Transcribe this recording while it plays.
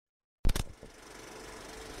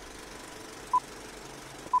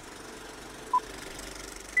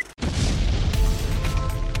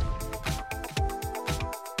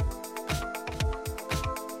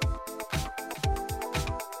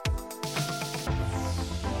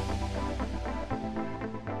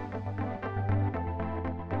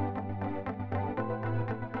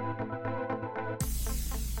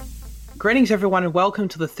Greetings, everyone, and welcome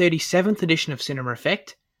to the 37th edition of Cinema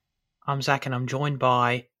Effect. I'm Zach, and I'm joined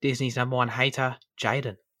by Disney's number one hater,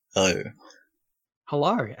 Jaden. Hello.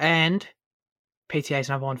 Hello, and PTA's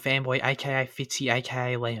number one fanboy, aka Fitzy,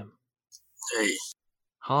 aka Liam. Hey.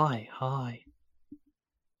 Hi.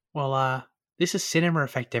 Well, this is Cinema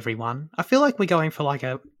Effect, everyone. I feel like we're going for like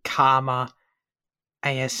a calmer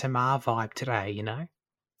ASMR vibe today, you know?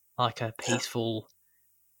 Like a peaceful...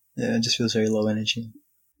 Yeah, it just feels very low energy.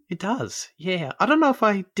 It does, yeah. I don't know if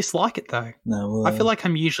I dislike it, though. No, I feel like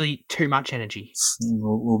I'm usually too much energy.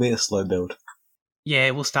 We'll be a slow build. Yeah,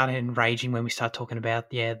 we'll start enraging when we start talking about,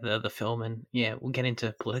 the film, and, we'll get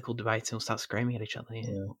into political debates and we'll start screaming at each other.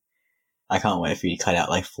 Yeah. I can't wait for you to cut out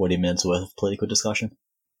like 40 minutes worth of political discussion.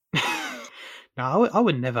 No, I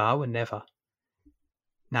would never.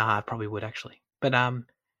 Nah, I probably would, actually. But,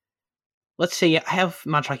 let's see how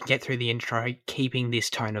much I can get through the intro, keeping this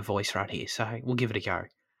tone of voice right here. So we'll give it a go.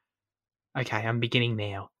 Okay, I'm beginning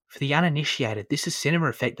now. For the uninitiated, this is Cinema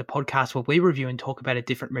Effect, the podcast where we review and talk about a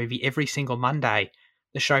different movie every single Monday.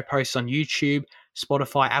 The show posts on YouTube,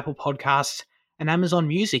 Spotify, Apple Podcasts, and Amazon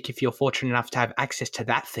Music if you're fortunate enough to have access to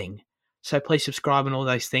that thing. So please subscribe on all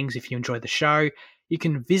those things if you enjoy the show. You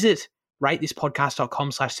can visit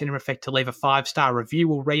ratethispodcast.com/Cinema Effect to leave a 5-star review.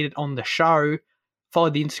 We'll read it on the show.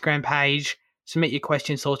 Follow the Instagram page. Submit your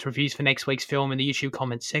questions, thoughts, reviews for next week's film in the YouTube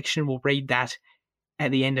comments section. We'll read that at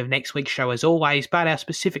the end of next week's show as always, but our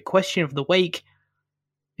specific question of the week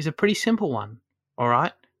is a pretty simple one, all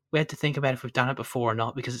right? We had to think about if we've done it before or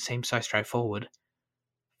not because it seems so straightforward.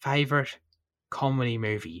 Favourite comedy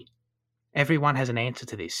movie? Everyone has an answer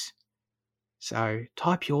to this. So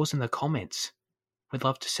type yours in the comments. We'd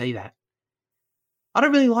love to see that. I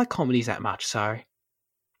don't really like comedies that much, so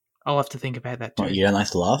I'll have to think about that too. What, you don't like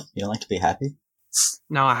to laugh? You don't like to be happy?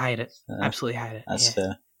 No, I hate it. Absolutely hate it. That's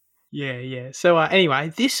fair. Yeah. So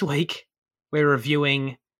anyway, this week we're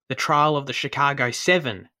reviewing The Trial of the Chicago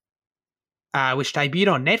 7, which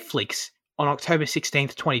debuted on Netflix on October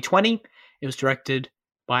 16th, 2020. It was directed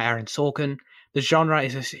by Aaron Sorkin. The genre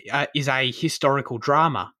is a historical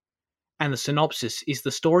drama, and the synopsis is the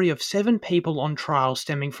story of 7 people on trial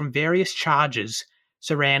stemming from various charges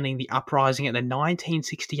surrounding the uprising at the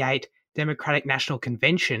 1968 Democratic National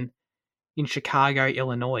Convention in Chicago,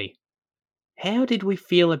 Illinois. How did we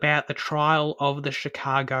feel about the trial of the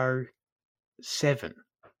Chicago 7?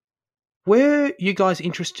 Were you guys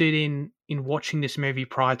interested in watching this movie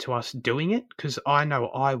prior to us doing it? Because I know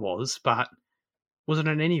I was, but was it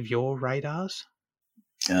on any of your radars?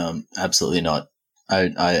 Absolutely not.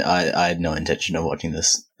 I had no intention of watching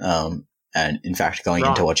this. And in fact, going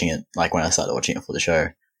into watching it, like when I started watching it for the show,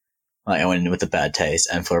 like I went in with a bad taste,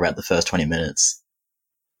 and for about the first 20 minutes,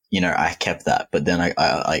 I kept that, but then I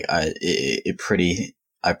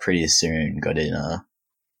pretty soon got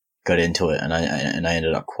into it, and I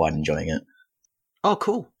ended up quite enjoying it. Oh,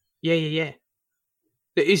 cool. Yeah.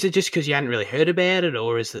 Is it just because you hadn't really heard about it,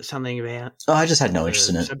 or is it something about? Oh, I just had no interest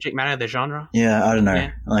in it. Subject matter, the genre. Yeah, I don't know.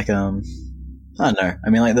 Yeah. Like, I don't know. I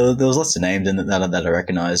mean, like there was lots of names in it that I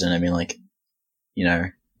recognized, and I mean, like,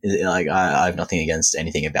 like I have nothing against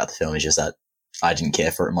anything about the film. It's just that I didn't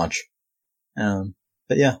care for it much.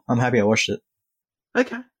 But yeah, I'm happy I watched it.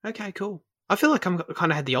 Okay, cool. I feel like I'm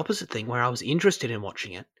kind of had the opposite thing where I was interested in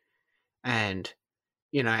watching it. And,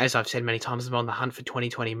 as I've said many times, I'm on the hunt for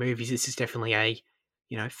 2020 movies. This is definitely a,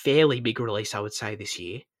 fairly big release, I would say, this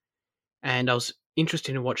year. And I was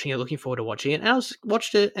interested in watching it, looking forward to watching it. And I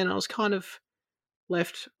watched it and I was kind of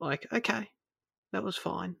left like, okay, that was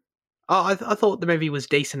fine. I thought the movie was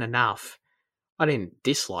decent enough. I didn't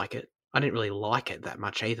dislike it. I didn't really like it that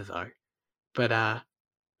much either, though. But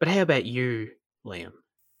how about you, Liam?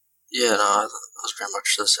 Yeah, no, I was pretty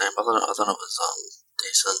much the same. I thought it was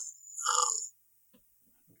decent.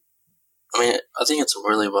 I mean, I think it's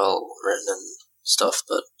really well written and stuff,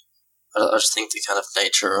 but I just think the kind of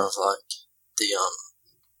nature of like the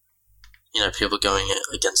people going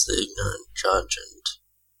against the ignorant judge and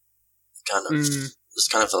kind of there's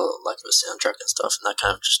kind of a lack of a soundtrack and stuff, and that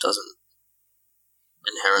kind of just doesn't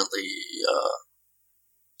inherently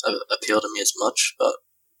appeal to me as much, but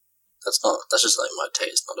that's just like my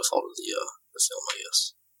taste, not a fault of the film, I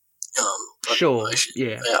guess. Sure.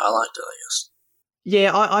 Yeah, I liked it, I guess.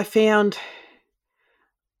 Yeah, I found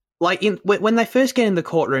like when they first get in the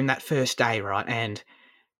courtroom that first day, right, and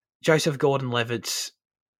Joseph Gordon-Levitt's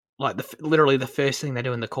like literally the first thing they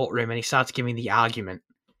do in the courtroom, and he starts giving the argument.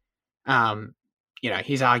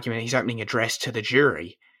 His argument, his opening address to the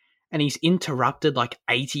jury, and he's interrupted like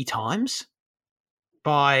 80 times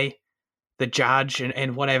by the judge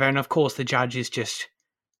and whatever. And of course the judge is just,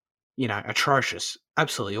 atrocious,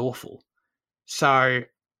 absolutely awful. So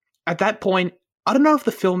at that point, I don't know if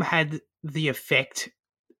the film had the effect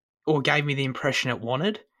or gave me the impression it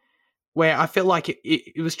wanted, where I felt like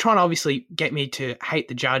it was trying to obviously get me to hate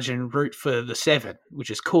the judge and root for the Seven, which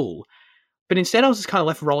is cool. But instead, I was just kind of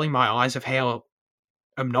left rolling my eyes of how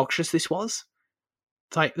obnoxious this was.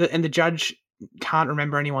 It's like, and the judge can't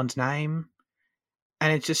remember anyone's name,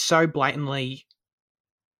 and it's just so blatantly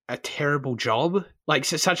a terrible job. Like,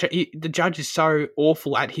 the judge is so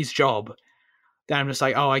awful at his job that I'm just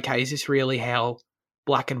like, oh, okay, is this really how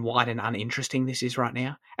black and white and uninteresting this is right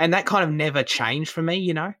now? And that kind of never changed for me,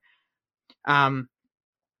 you know.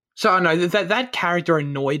 So I know that character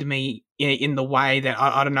annoyed me in the way that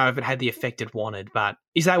I don't know if it had the effect it wanted, but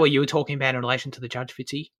is that what you were talking about in relation to the judge,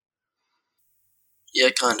 Fitzy? Yeah,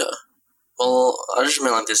 kinda. Well, I just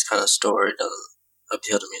mean like this kind of story doesn't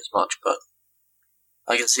appeal to me as much, but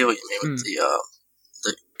I can see what you mean with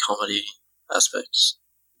the comedy aspects.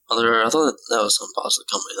 Although I thought that there was some parts of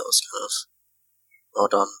the comedy that was kind of well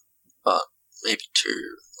done, but maybe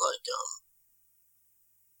too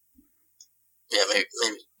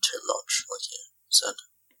maybe too much, like you said.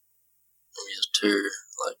 Maybe just too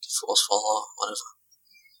forceful or whatever.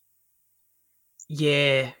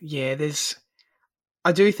 Yeah.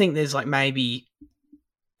 I do think there's maybe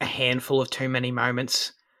a handful of too many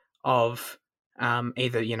moments of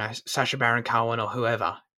either Sacha Baron Cohen or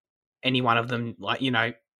whoever, any one of them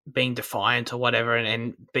being defiant or whatever,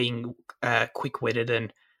 and being quick-witted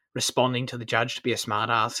and responding to the judge to be a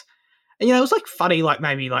smartass. And it was funny,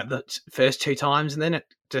 maybe the first 2 times, and then it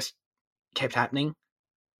just kept happening.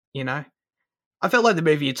 I felt like the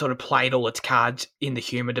movie had sort of played all its cards in the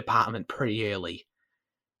humor department pretty early.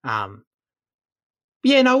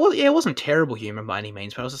 It wasn't terrible humor by any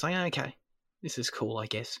means, but I was just like, okay, this is cool, I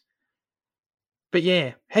guess. But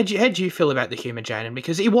yeah, how'd you feel about the humor, Jaden?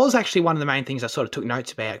 Because it was actually one of the main things I sort of took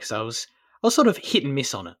notes about, because I was sort of hit and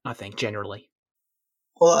miss on it, I think, generally.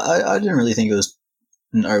 Well, I didn't really think it was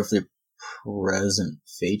an overly present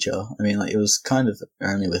feature. I mean, it was kind of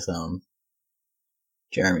only with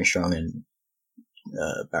Jeremy Strong and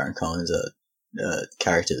Baron Cohen's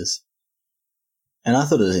characters. And I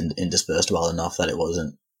thought it was interspersed well enough that it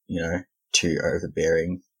wasn't, too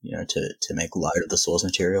overbearing, to make light of the source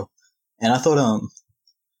material. And I thought,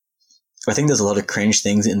 I think there's a lot of cringe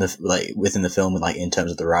things in within the film, in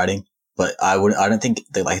terms of the writing, but I don't think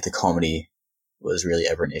the comedy was really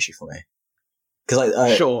ever an issue for me.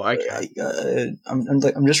 Cause sure, okay.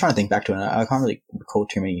 I'm just trying to think back to it. And I can't really recall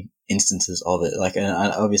too many instances of it.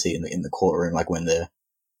 And obviously in the courtroom, when they're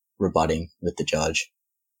rebutting with the judge,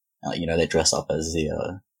 they dress up as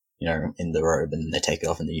the, in the robe, and they take it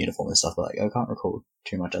off in the uniform and stuff. But I can't recall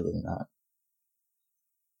too much other than that.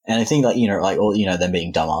 And I think all, them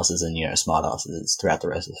being dumbasses and, smartasses throughout the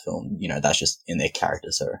rest of the film, that's just in their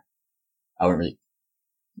character. So I wouldn't really,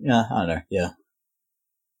 I don't know. Yeah.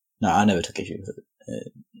 No, I never took issue with it.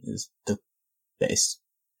 It was the base.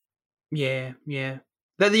 Yeah.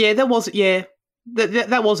 That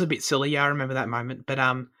was a bit silly. Yeah, I remember that moment. But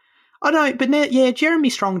I don't. But Jeremy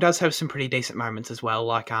Strong does have some pretty decent moments as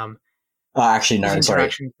well. Actually, no, his sorry.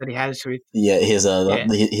 interactions that he has with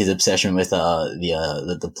his obsession with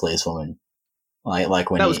the policewoman, when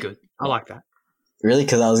that was good. I like that. Really,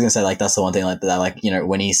 because I was gonna say that's the one thing that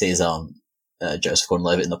when he sees Joseph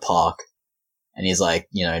Gordon-Levitt in the park, and he's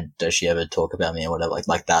does she ever talk about me or whatever?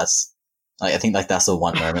 That's I think that's the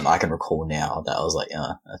one moment I can recall now that I was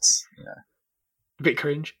that's a bit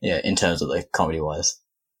cringe. Yeah, in terms of comedy wise.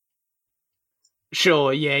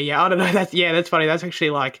 Sure, yeah. I don't know. That's funny. That's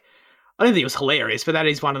actually I don't think it was hilarious, but that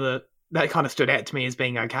is one of that kind of stood out to me as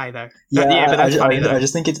being okay though. But that's funny though. I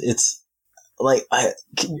just think it's I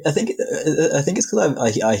think it's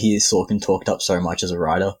because I hear Sorkin talked up so much as a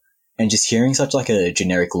writer, and just hearing such a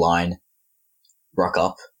generic line rock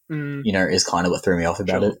up, is kind of what threw me off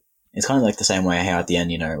about it. It's kind of the same way how at the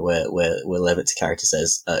end, where Levitt's character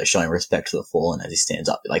says, showing respect for the fallen as he stands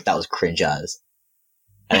up. That was cringe as.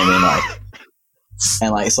 And I mean,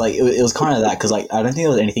 it was kind of that, because I don't think there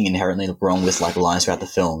was anything inherently wrong with lines throughout the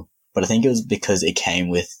film, but I think it was because it came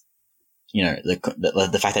with,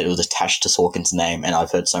 the fact that it was attached to Sorkin's name, and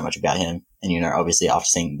I've heard so much about him, and obviously after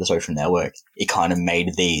seeing The Social Network, it kind of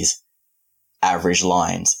made these average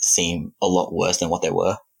lines seem a lot worse than what they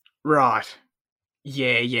were. Right.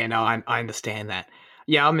 Yeah, no, I understand that.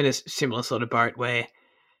 Yeah, I'm in a similar sort of boat where,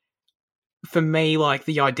 for me,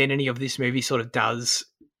 the identity of this movie sort of does,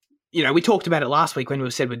 we talked about it last week when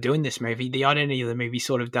we said we're doing this movie, the identity of the movie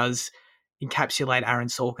sort of does encapsulate Aaron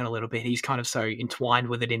Sorkin a little bit. He's kind of so entwined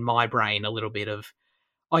with it in my brain a little bit of,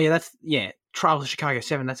 Trials of Chicago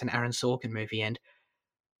 7, that's an Aaron Sorkin movie, and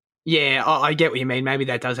yeah, I get what you mean. Maybe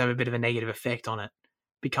that does have a bit of a negative effect on it.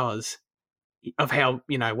 because of how,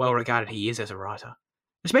 well regarded he is as a writer.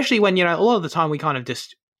 Especially when, a lot of the time we kind of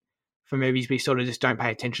just, for movies, we sort of just don't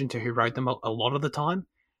pay attention to who wrote them a lot of the time.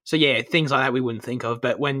 So yeah, things like that we wouldn't think of.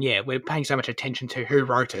 But when, we're paying so much attention to who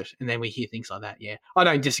wrote it, and then we hear things like that, I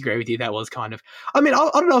don't disagree with you. That was kind of, I mean, I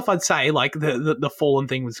don't know if I'd say like the Fallen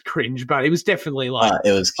thing was cringe, but it was definitely like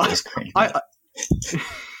it was cringe.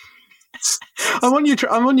 I'm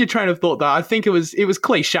on your train of thought though. I think it was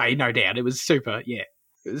cliche, no doubt. It was super, it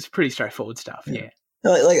was pretty straightforward stuff. Yeah.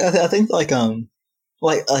 I think the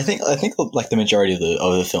majority of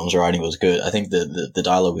the film's writing was good. I think the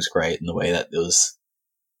dialogue was great in the way that it was.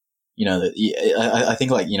 I think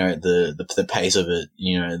the pace of it,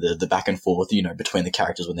 the back and forth, between the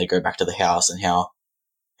characters when they go back to the house and how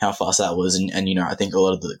fast that was, and I think a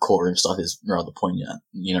lot of the courtroom stuff is rather poignant,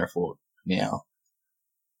 for now.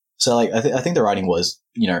 So I think the writing was,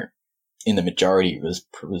 in the majority was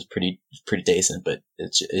pretty decent, but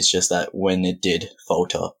it's just that when it did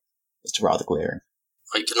falter, it's rather glaring.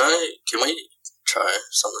 Wait, can we try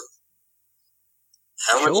something?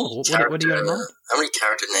 How what do you got in mind? How many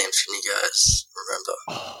character names can you guys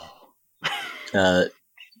remember?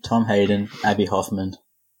 Tom Hayden, Abby Hoffman,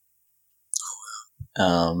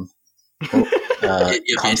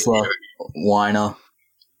 Kunstler, Weiner,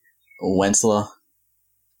 Wensler,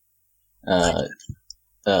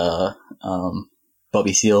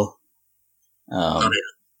 Bobby Seale,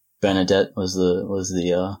 Bernadette was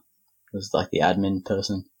like the admin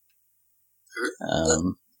person.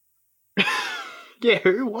 Yeah,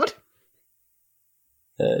 who? What?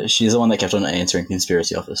 She's the one that kept on answering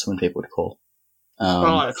conspiracy office when people would call.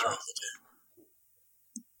 That's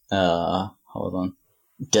right. Hold on.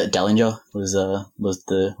 Dellinger was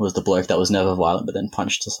the bloke that was never violent but then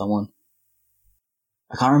punched to someone.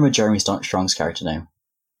 I can't remember Jeremy Strong's character name.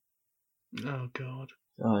 Oh God.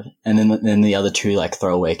 And then the other two like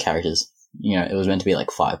throwaway characters. It was meant to be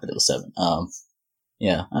like 5, but it was 7.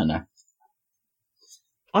 Yeah, I don't know.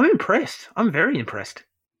 I'm impressed. I'm very impressed.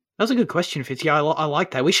 That was a good question, Fitzy. I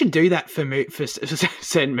like that. We should do that for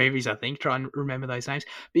certain movies, I think. Try and remember those names.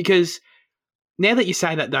 Because now that you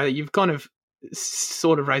say that, though, you've kind of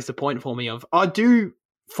sort of raised the point for me of, I do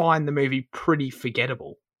find the movie pretty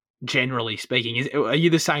forgettable, generally speaking. Are you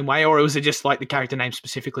the same way, or was it just like the character name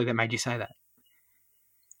specifically that made you say that?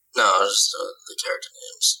 No, just the character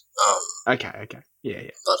names. Okay. Yeah.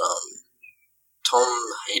 But, Tom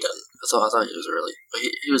Hayden. I thought he was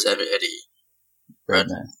he was Eddie. Right?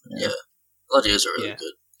 Yeah. I thought he was a really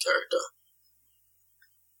good character.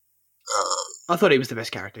 I thought he was the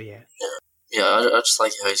best character, yeah. Yeah, I just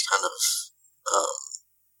like how he's kind of,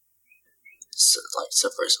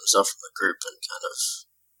 separates himself from the group and kind of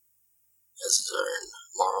has his own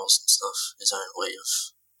morals and stuff, his own way of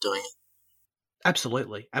doing it.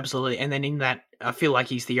 Absolutely. And then in that, I feel like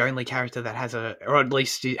he's the only character that has or at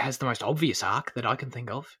least has the most obvious arc that I can think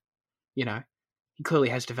of. He clearly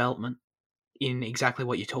has development in exactly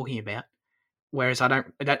what you're talking about. Whereas I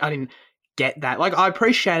didn't get that. Like, I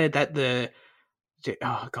appreciated that their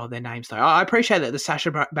names though. I appreciate that the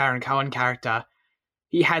Sacha Baron Cohen character,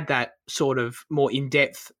 he had that sort of more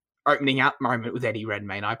in-depth opening up moment with Eddie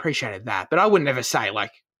Redmayne. I appreciated that, but I would never say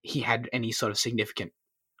like he had any sort of significant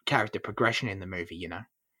character progression in the movie,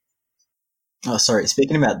 Oh, sorry.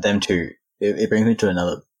 Speaking about them two, it brings me to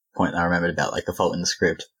another point I remembered about like the fault in the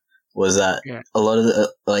script was that a lot of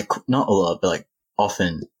the not a lot, but like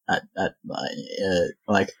often at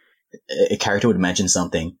a character would mention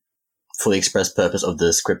something for the express purpose of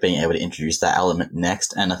the script being able to introduce that element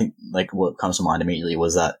next. And I think like what comes to mind immediately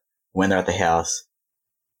was that when they're at the house,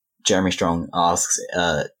 Jeremy Strong asks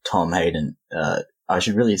Tom Hayden, I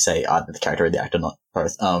should really say either the character or the actor, not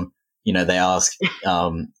both. They ask,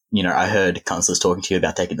 I heard Kunstler's talking to you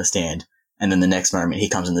about taking the stand. And then the next moment he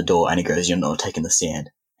comes in the door and he goes, you're not taking the stand.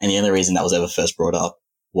 And the only reason that was ever first brought up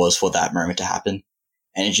was for that moment to happen.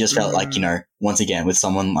 And it just felt like, once again, with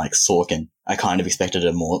someone like Sorkin, I kind of expected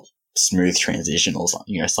a more smooth transition or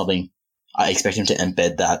something, something I expect him to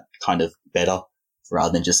embed that kind of better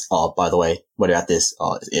rather than just, oh, by the way, what about this?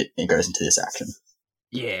 Oh, it goes into this action.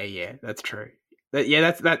 Yeah, that's true.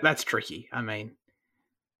 That's tricky. I mean,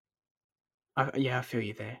 I feel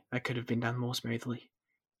you there. That could have been done more smoothly.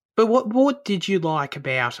 But what did you like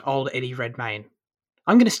about old Eddie Redmayne?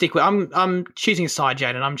 I'm going to stick with. I'm choosing a side,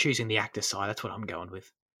 Jade, and I'm choosing the actor's side. That's what I'm going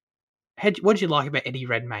with. What did you like about Eddie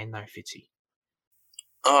Redmayne, though, Fitzy?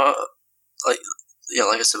 Like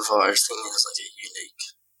I said before, I just think he's like a unique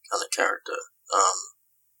kind of character.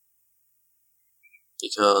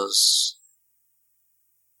 Because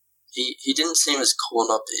he didn't seem as caught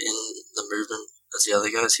up in the movement as the other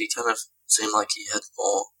guys. He kind of seemed like he had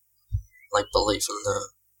more belief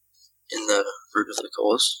in the root of the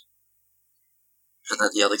cause, and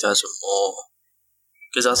that the other guys were more.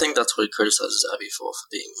 Because I think that's what he criticizes Abby for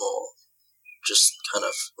being more just kind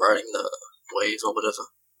of riding the wave or whatever.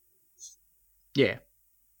 Yeah.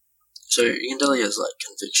 So you can tell he has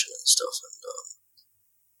conviction and stuff, and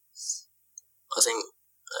I think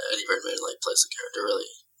Eddie Redmayne plays the character really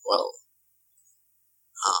well.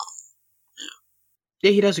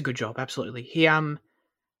 Yeah, he does a good job. Absolutely.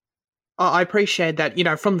 I appreciate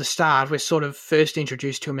that. From the start, we're sort of first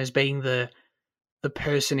introduced to him as being the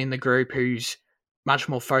person in the group who's much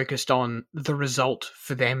more focused on the result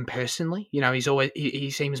for them personally.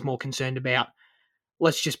 He seems more concerned about,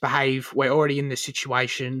 let's just behave. We're already in this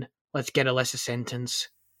situation. Let's get a lesser sentence.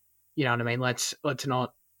 You know what I mean? Let's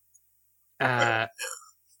not try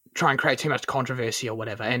and create too much controversy or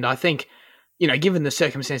whatever. And I think, given the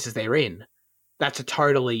circumstances they're in, that's a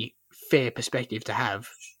totally fair perspective to have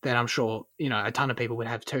that I'm sure, a ton of people would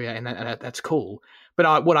have too. And that's cool.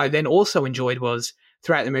 But what I then also enjoyed was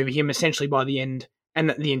throughout the movie, him essentially by the end,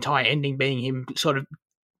 and the entire ending being him sort of,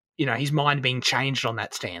 his mind being changed on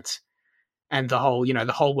that stance. And the whole,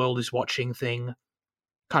 the whole world is watching thing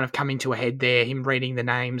kind of coming to a head there, him reading the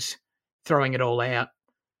names, throwing it all out.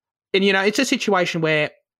 And, it's a situation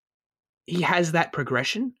where he has that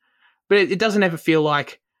progression, but it doesn't ever feel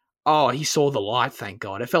like, oh, he saw the light, thank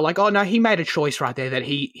God. It felt like, oh, no, he made a choice right there that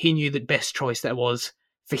he knew the best choice that was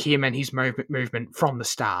for him and his movement from the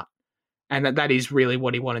start. And that is really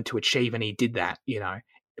what he wanted to achieve, and he did that,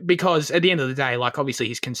 Because at the end of the day, obviously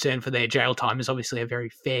his concern for their jail time is obviously a very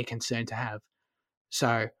fair concern to have. So,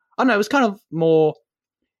 I don't know, it was kind of more...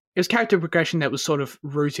 It was character progression that was sort of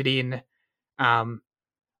rooted in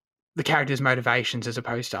the character's motivations as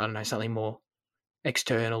opposed to, I don't know, something more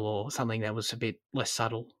external or something that was a bit less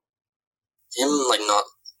subtle. Him, not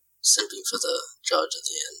simping for the judge at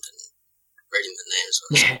the end and reading the names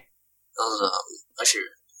was... Yeah. That was, actually...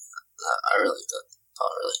 I really that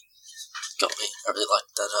part really got me. I really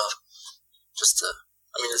liked that. It's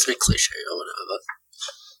a bit cliche or whatever, but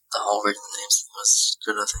the whole reading the names thing was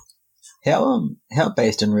good. I think. How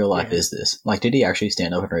based in real life is this? Did he actually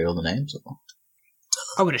stand up and read all the names? Or?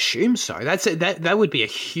 I would assume so. That would be a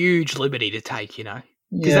huge liberty to take,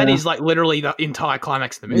 because that is literally the entire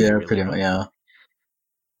climax of the movie. Yeah, really, pretty much. Yeah.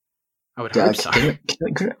 I would hope so. How long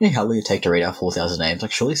did it take to read out 4,000 names?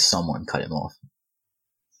 Surely someone cut him off.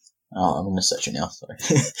 Oh, I'm going to search it now. Sorry.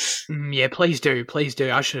 Yeah, please do. Please do.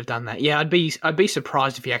 I should have done that. Yeah, I'd be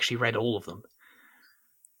surprised if he actually read all of them.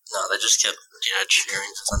 No, they just kept, cheering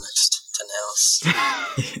for the next 10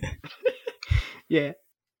 hours. Yeah.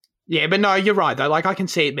 Yeah, but no, you're right, though. I can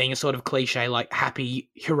see it being a sort of cliche, happy,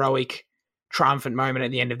 heroic, triumphant moment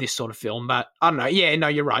at the end of this sort of film. But I don't know. Yeah, no,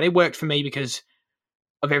 you're right. It worked for me because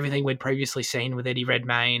of everything we'd previously seen with Eddie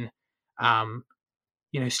Redmayne.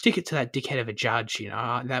 Stick it to that dickhead of a judge,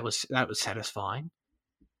 that was satisfying.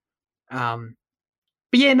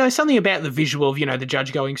 But yeah, no, something about the visual of, the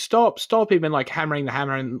judge going, stop him, and hammering the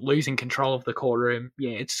hammer and losing control of the courtroom.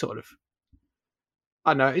 Yeah, it's sort of,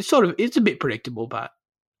 I don't know, it's a bit predictable, but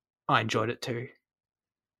I enjoyed it too.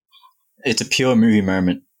 It's a pure movie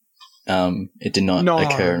moment. It did not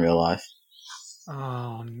occur in real life.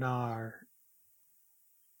 Oh, no.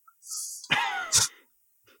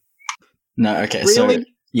 No, okay, really?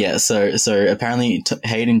 So apparently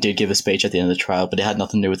Hayden did give a speech at the end of the trial, but it had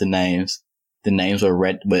nothing to do with the names. The names were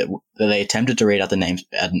read, but they attempted to read out the names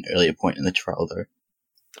at an earlier point in the trial, though.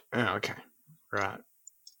 Oh, okay. Right.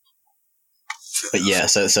 But yeah,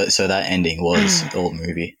 so that ending was all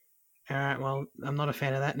movie. All right, well, I'm not a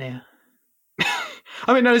fan of that now.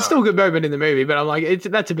 I mean, no, it's still a good moment in the movie, but I'm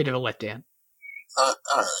that's a bit of a letdown. I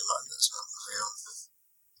don't really mind this one.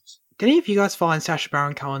 Did any of you guys find Sacha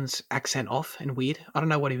Baron Cohen's accent off and weird? I don't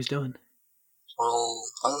know what he was doing. Well,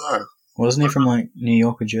 I don't know. Wasn't he from New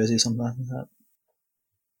York or Jersey or something like that?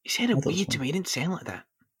 He sounded weird to me. He didn't sound like that.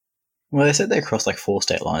 Well, they said they crossed 4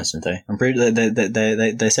 state lines, didn't they? I'm pretty.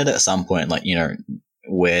 They said at some point,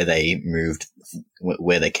 where they moved,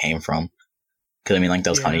 where they came from. Because that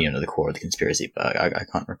was kind of the core of the conspiracy, but I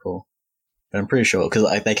can't recall. But I'm pretty sure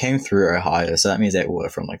because they came through Ohio, so that means they were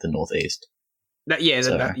from the Northeast. That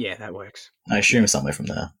works. I assume somewhere from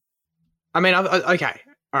there. I mean, okay,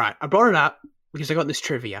 all right. I brought it up because I got this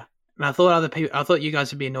trivia, and I thought you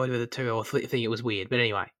guys would be annoyed with it too, or think it was weird. But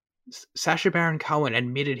anyway, Sacha Baron Cohen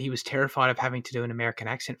admitted he was terrified of having to do an American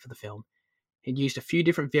accent for the film. He'd used a few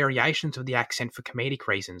different variations of the accent for comedic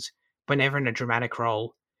reasons. Whenever in a dramatic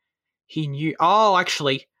role, he knew. Oh,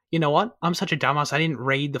 actually, you know what? I'm such a dumbass. I didn't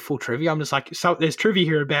read the full trivia. I'm just so there's trivia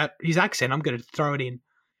here about his accent. I'm going to throw it in.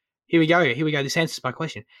 Here we go. This answers my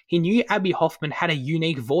question. He knew Abby Hoffman had a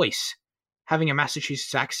unique voice having a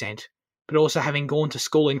Massachusetts accent, but also having gone to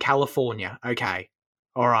school in California. Okay,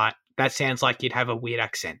 all right, that sounds like you'd have a weird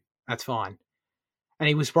accent. That's fine. And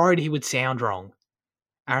he was worried he would sound wrong.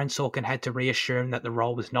 Aaron Sorkin had to reassure him that the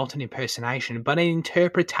role was not an impersonation, but an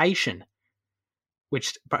interpretation,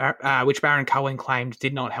 which Baron Cohen claimed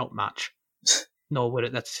did not help much. Nor would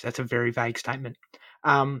it. That's a very vague statement.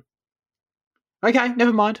 Okay,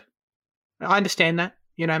 never mind. I understand that.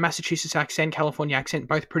 Massachusetts accent, California accent,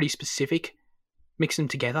 both pretty specific. Mix them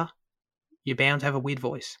together, you're bound to have a weird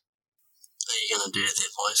voice. Are you going to do their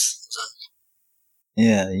voice, Zach?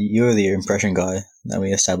 Yeah, you're the impression guy that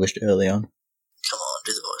we established early on. Come on,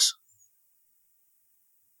 do the voice.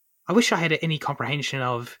 I wish I had any comprehension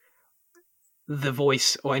of the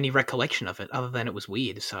voice or any recollection of it, other than it was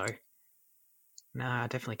weird, so... Nah, I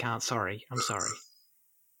definitely can't. Sorry. I'm sorry.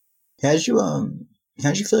 How'd you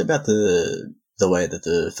feel about the way that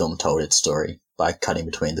the film told its story by cutting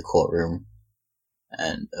between the courtroom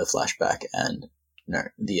and a flashback and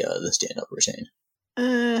the stand-up routine?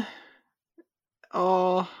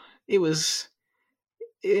 It was...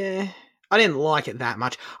 I didn't like it that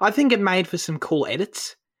much. I think it made for some cool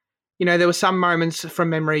edits. There were some moments from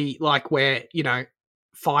memory, like where,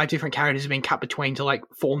 5 different characters have been cut between to, like,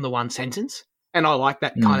 form the one sentence. And I like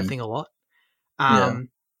that kind of thing a lot.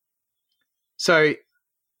 So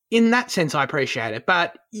in that sense, I appreciate it.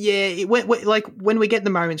 But yeah, when we get the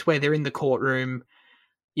moments where they're in the courtroom,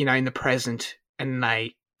 in the present, and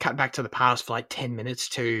they cut back to the past for like 10 minutes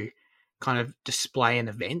to kind of display an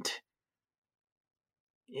event.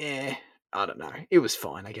 Yeah, I don't know. It was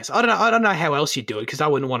fine, I guess. I don't know how else you do it, because I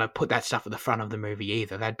wouldn't want to put that stuff at the front of the movie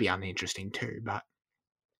either. That'd be uninteresting too. But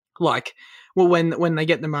when they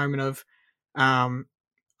get the moment of,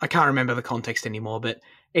 I can't remember the context anymore, but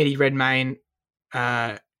Eddie Redmayne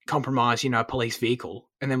compromised, a police vehicle,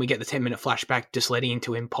 and then we get the 10-minute flashback just leading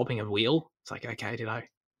into him popping a wheel. It's like, okay, did I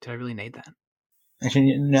really need that?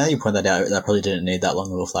 Actually, now you point that out, that probably didn't need that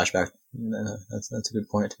long of a flashback. That's a good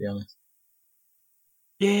point, to be honest.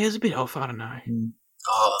 Yeah, it was a bit off. I don't know.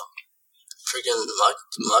 Oh, freaking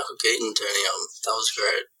Michael Keaton turning up. That was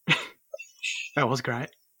great. That was great.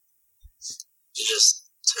 He just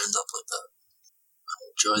turned up like that. I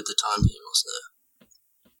enjoyed the time he was there.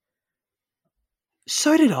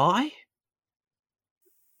 So did I.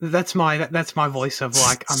 That's my voice of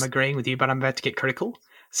like, I'm agreeing with you, but I'm about to get critical.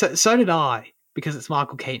 So did I, because it's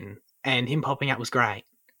Michael Keaton, and him popping up was great.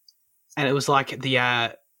 And it was like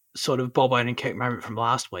the sort of Bob Odenkirk moment from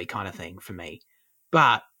last week kind of thing for me.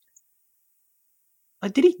 But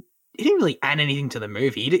like, he didn't really add anything to the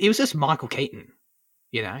movie. It was just Michael Keaton.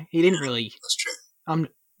 He didn't really. That's true.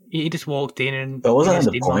 He just walked in and. But wasn't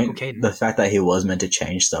that the point? The fact that he was meant to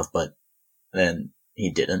change stuff, but then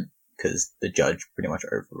he didn't, because the judge pretty much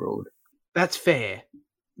overruled. That's fair.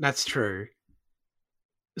 That's true.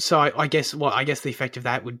 So I guess the effect of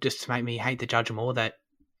that would just make me hate the judge more, that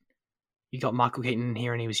you got Michael Keaton in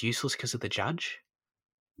here and he was useless because of the judge.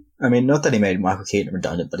 I mean, not that he made Michael Keaton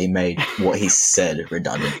redundant, but he made what he said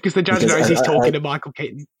redundant. Because the judge knows he's talking to Michael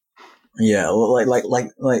Keaton. Yeah, well, like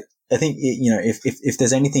I think, if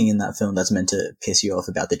there's anything in that film that's meant to piss you off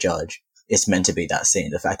about the judge, it's meant to be that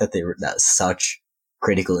scene. The fact that such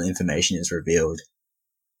critical information is revealed,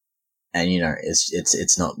 and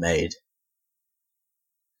it's not made.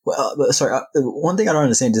 Well, sorry. One thing I don't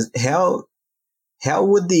understand is how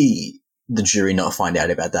would the jury not find out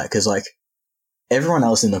about that? Because like everyone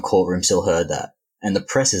else in the courtroom still heard that, and the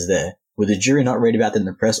press is there. Would the jury not read about that in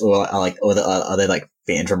the press, or are they like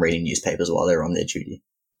banned from reading newspapers while they're on their duty?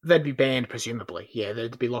 They'd be banned, presumably. Yeah,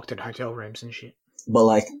 they'd be locked in hotel rooms and shit. But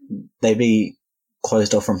like they'd be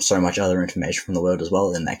closed off from so much other information from the world as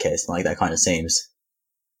well. In that case, like that kind of seems.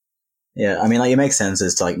 Yeah, I mean, like it makes sense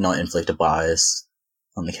as to like not inflict a bias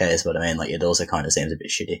on the case, but I mean, like it also kind of seems a bit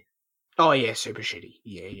shitty. Oh yeah, super shitty.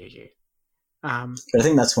 Yeah. But I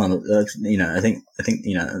think that's one of the, I think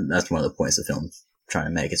that's one of the points the film's trying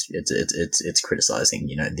to make. It's criticizing,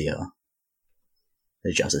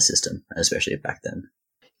 the justice system, especially back then.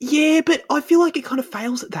 Yeah, but I feel like it kind of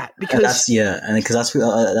fails at that because that's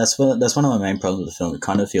one of my main problems with the film. It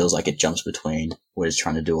kind of feels like it jumps between what it's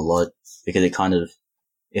trying to do a lot, because it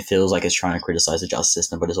feels like it's trying to criticize the justice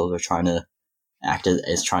system, but it's also trying to act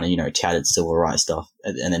as trying to tout its civil rights stuff,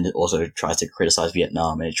 and then it also tries to criticize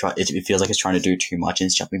Vietnam, and it feels like it's trying to do too much and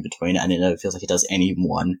it's jumping between it, and it never feels like it does any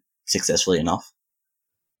one successfully enough.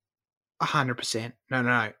 100%.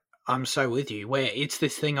 No, I'm so with you. Where it's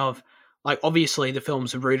this thing of, like, obviously the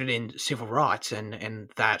film's rooted in civil rights and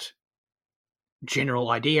that general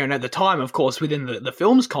idea, and at the time, of course, within the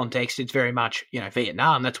film's context, it's very much,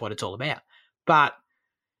 Vietnam, that's what it's all about. But,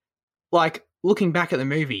 like, looking back at the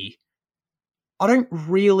movie, I don't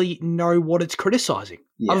really know what it's criticizing.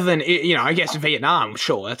 Yeah. Other than, I guess Vietnam,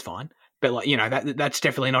 sure, that's fine. But, that's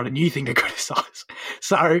definitely not a new thing to criticize.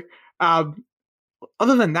 So,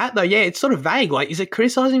 other than that, though, yeah, it's sort of vague. Like, is it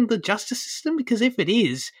criticizing the justice system? Because if it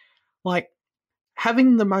is, like,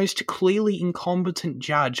 having the most clearly incompetent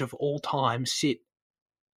judge of all time sit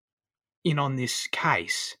in on this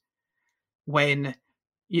case when,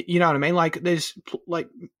 you know what I mean? Like, there's, like,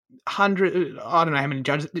 I don't know how many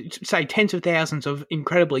judges, say tens of thousands of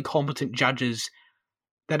incredibly competent judges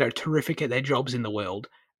that are terrific at their jobs in the world,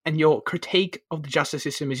 and your critique of the justice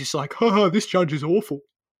system is just like, oh, this judge is awful.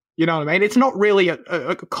 You know what I mean? It's not really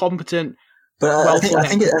a competent, I think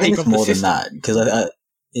it's more than system. that, because I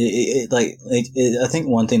think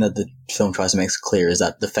one thing that the film tries to make clear is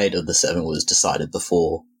that the fate of the 7 was decided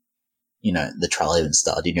before, the trial even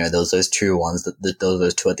started. There was those 2 ones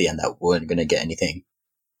those 2 at the end that weren't going to get anything,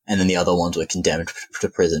 and then the other ones were condemned to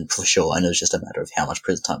prison for sure, and it was just a matter of how much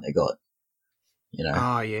prison time they got.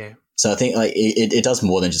 Oh yeah. So I think like it does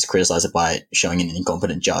more than just criticize it by showing an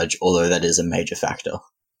incompetent judge, although that is a major factor.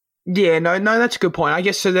 Yeah, no, that's a good point. I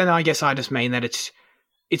guess I just mean that it's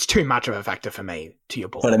too much of a factor for me, to your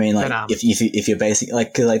point. But I mean, like, if you're basically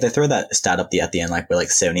like, cause like they throw that stat up at the end, like where like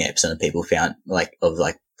 78% of people found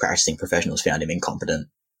practicing professionals found him incompetent.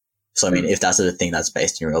 So I mean, if that's the thing that's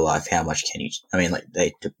based in real life, how much can you? I mean, like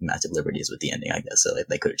they took massive liberties with the ending, I guess. So like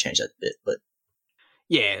they could have changed that a bit, but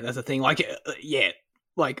yeah, that's the thing. Like,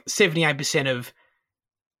 like 78%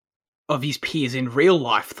 of his peers in real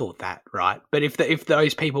life thought that, right? But if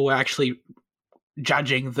those people were actually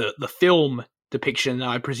judging the film depiction,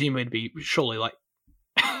 I presume it'd be surely like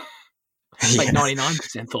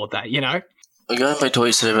 99% thought that, Going back to what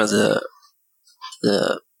you said about the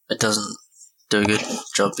it doesn't do a good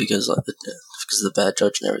job because of the bad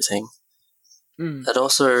judge and everything. And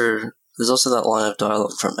also, there's also that line of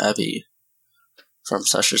dialogue from Abby, from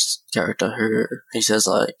Sasha's character, who he says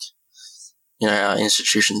like, our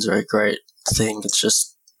institutions are a great thing. It's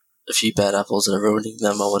just a few bad apples that are ruining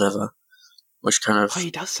them or whatever. Which kind of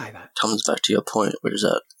he does say that. Comes back to your point, which is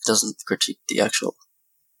that it doesn't critique the actual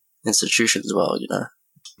institutions well,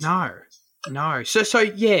 No. So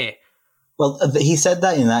yeah. Well, he said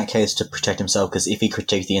that in that case to protect himself, because if he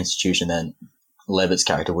critiqued the institution, then Levitt's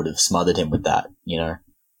character would have smothered him with that,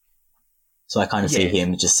 So I kind of see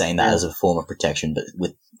him just saying that as a form of protection,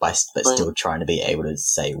 but still trying to be able to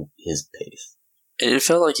say his piece. It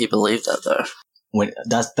felt like he believed that, though. When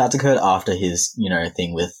that's occurred after his,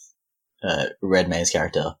 thing with Redmayne's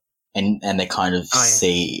character, and they kind of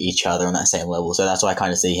see each other on that same level. So that's why I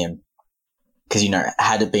kind of see him, because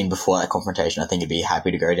had it been before that confrontation, I think he'd be happy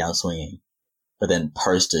to go down swinging. But then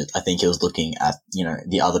post it, I think he was looking at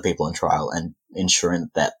the other people in trial and ensuring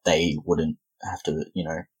that they wouldn't have to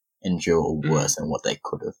endure worse than what they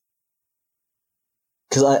could have.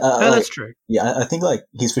 Because that's true. Yeah, I think like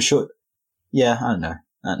he's for sure. Yeah, I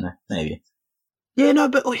don't know, maybe. Yeah, no,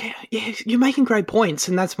 but yeah, you're making great points,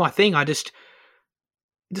 and that's my thing. It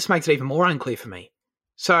just makes it even more unclear for me.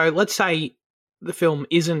 So let's say the film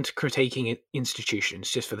isn't critiquing institutions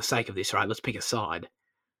just for the sake of this, right? Let's pick a side.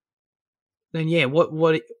 Then yeah, what?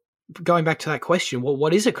 Going back to that question,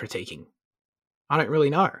 what is it critiquing? I don't really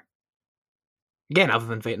know. Again, other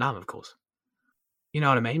than Vietnam, of course. You know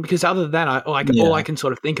what I mean? Because other than that, all I can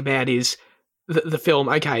sort of think about is the film.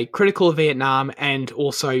 Okay, critical of Vietnam and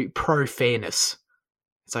also pro fairness.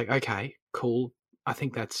 It's like, okay, cool. I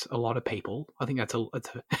think that's a lot of people. I think that's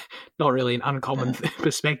not really an uncommon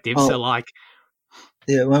perspective. So like,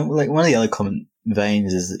 yeah, one of the other common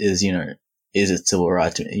veins is is it civil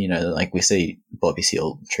rights? Like we see Bobby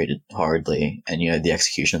Seale treated horribly, and the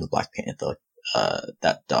execution of the Black Panther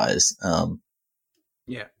that dies.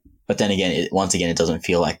 Yeah. But then again, it doesn't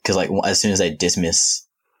feel like, because like as soon as they dismiss,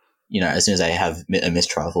 as soon as they have a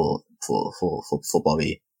mistrial for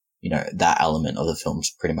Bobby, that element of the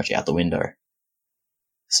film's pretty much out the window.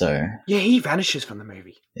 So yeah, he vanishes from the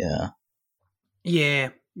movie. Yeah.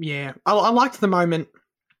 I liked the moment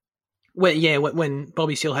when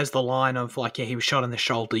Bobby Seale has the line of like, he was shot in the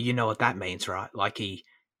shoulder. You know what that means, right? Like he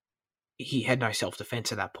had no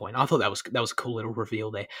self-defense at that point. I thought that was a cool little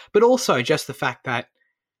reveal there. But also just the fact that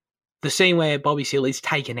the scene where Bobby Seale is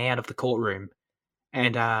taken out of the courtroom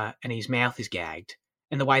and his mouth is gagged,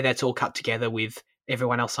 and the way that's all cut together with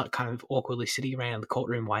everyone else kind of awkwardly sitting around the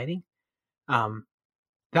courtroom waiting,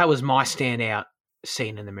 that was my standout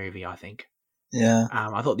scene in the movie, I think. Yeah.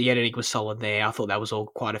 I thought the editing was solid there. I thought that was all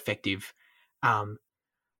quite effective.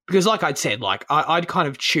 Because like I'd said, like I'd kind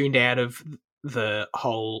of tuned out of the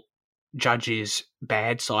whole Judge's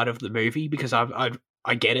bad side of the movie, because I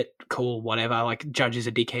get it, cool, whatever. Like Judge is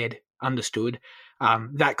a dickhead, understood.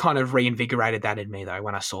 That kind of reinvigorated that in me, though.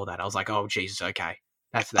 When I saw that, I was like, "Oh, Jesus, okay,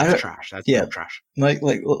 that's trash. That's real trash." Like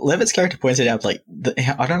Levitt's character pointed out, like,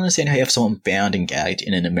 I don't understand how you have someone bound and gagged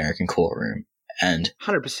in an American courtroom, and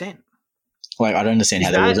 100%. Like, I don't understand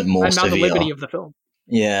how there wasn't more another severe. liberty of the film.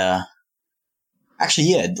 Yeah.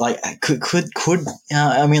 Actually, yeah. Like, could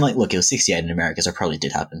I mean, like, look, it was 1968 in America, so it probably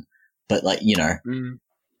did happen. But, like, you know,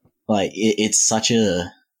 like it's such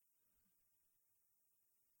an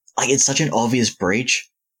obvious breach,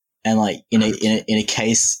 and like in a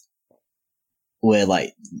case where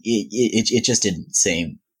like it just didn't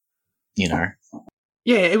seem, you know.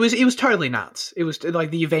 Yeah, it was totally nuts. It was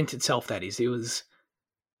like the event itself. That is, it was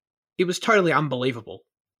totally unbelievable,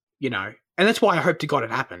 you know, and that's why I hope to God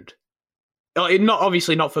it happened.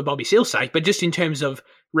 Obviously not for Bobby Seale's sake, but just in terms of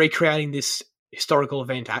recreating this historical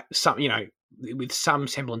event, you know, with some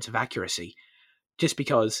semblance of accuracy. Just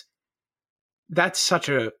because that's such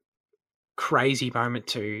a crazy moment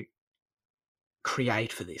to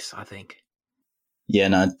create for this, I think. Yeah,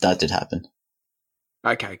 no, that did happen.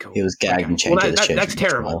 Okay, cool. He was gagged and chained to his chair. That's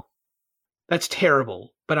terrible. That's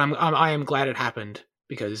terrible. But I am glad it happened,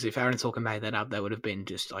 because if Aaron Sorkin made that up, that would have been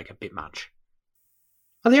just like a bit much.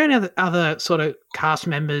 Are there any other sort of cast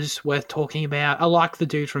members worth talking about? I like the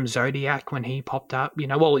dude from Zodiac when he popped up. You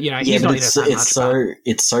know, well, you know, he's not in it that much.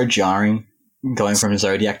 It's so jarring going from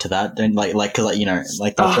Zodiac to that. Cause like, you know,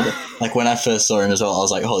 like like when I first saw him as well, I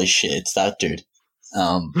was like, holy shit, it's that dude.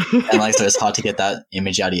 And like, so it's hard to get that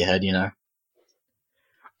image out of your head, you know.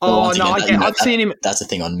 Oh no, I've seen him. That's a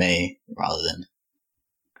thing on me rather than.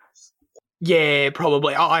 Yeah,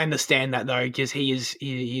 probably. I understand that though, because he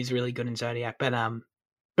is really good in Zodiac, but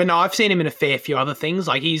no, I've seen him in a fair few other things.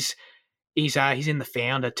 Like he's in The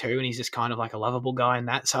Founder too, and he's just kind of like a lovable guy in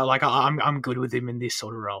that. So like I'm good with him in this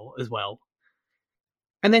sort of role as well.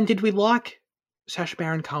 And then did we like Sacha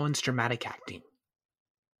Baron Cohen's dramatic acting?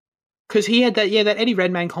 Because he had that Eddie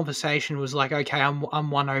Redmayne conversation was like, okay, I'm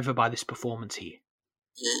won over by this performance here.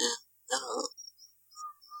 Yeah,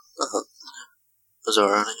 it was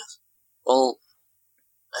alright, I guess. Well,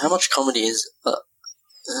 how much comedy is it?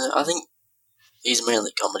 I think he's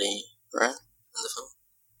mainly comedy, right, in the film?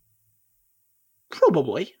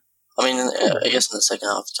 Probably. I mean, I guess in the second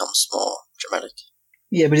half it becomes more dramatic.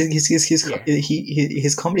 Yeah, but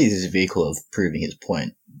his comedy is his vehicle of proving his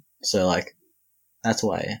point. So, like, that's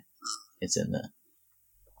why it's in there.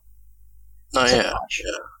 No, yeah.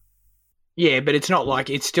 Yeah, but it's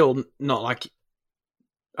still not like,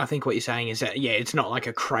 I think what you're saying is that, yeah, it's not like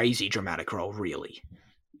a crazy dramatic role, really.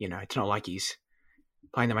 You know, it's not like he's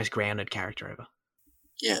playing the most grounded character ever.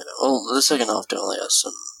 Yeah, well, the second half definitely has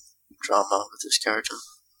some drama with this character.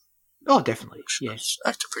 Oh, definitely, yeah. He's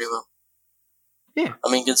acted pretty well. Yeah.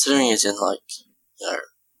 I mean, considering he's in, like, you know,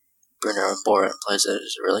 Bruno and Borat plays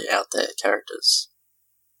those really out there characters,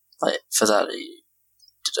 like, for that he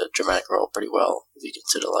did a dramatic role pretty well, if you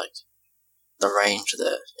consider, like, the range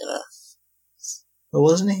there, you know. Well,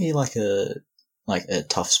 wasn't he like a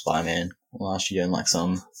tough spy man last year in like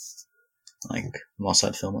some like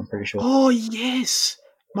Mossad film? I'm pretty sure. Oh yes,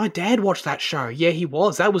 my dad watched that show. Yeah, he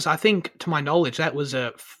was. That was, I think, to my knowledge, that was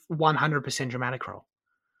a 100% dramatic role.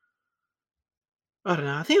 I don't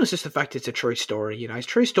know. I think it was just the fact it's a true story. You know, his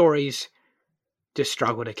true stories just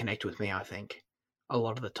struggle to connect with me, I think, a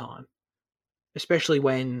lot of the time, especially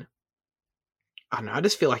when, I don't know, I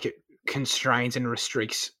just feel like it constrains and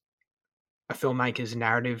restricts a filmmaker's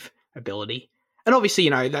narrative ability. And obviously, you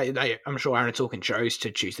know, I'm sure Aaron Sorkin chose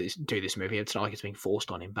to do this movie. It's not like it's being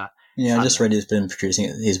forced on him, but yeah, I just read he's been producing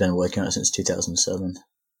it. He's been working on it since 2007.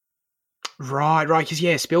 Right, because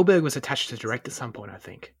yeah, Spielberg was attached to direct at some point, I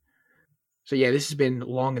think. So yeah, this has been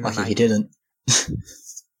long in the making. He didn't.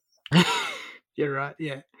 You're right.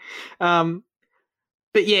 Yeah,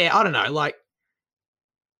 but yeah, I don't know. Like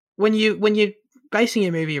when you're basing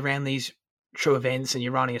a movie around these true events and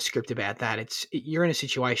you're writing a script about that, you're in a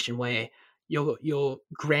situation where you're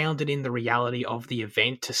grounded in the reality of the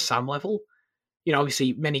event to some level. You know,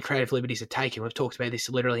 obviously many creative liberties are taken. We've talked about this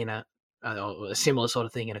literally in a similar sort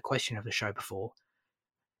of thing in a question of the show before.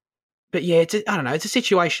 But yeah, I don't know. It's a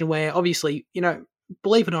situation where obviously, you know,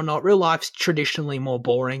 believe it or not, real life's traditionally more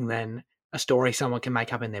boring than a story someone can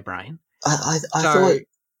make up in their brain. I thought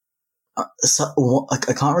I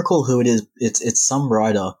can't recall who it is. It's some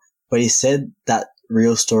writer, but he said that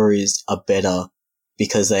real stories are better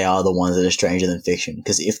because they are the ones that are stranger than fiction.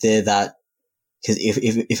 Because if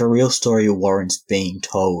a real story warrants being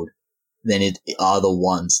told, then it are the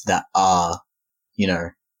ones that are, you know,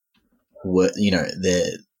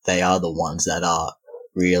 they are the ones that are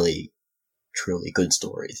really, truly good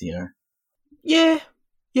stories, you know? Yeah.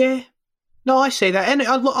 No, I see that, and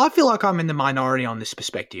I feel like I'm in the minority on this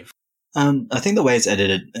perspective. I think the way it's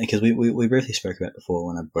edited, because we briefly spoke about it before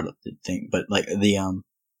when I brought up the thing, but like the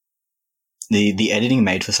editing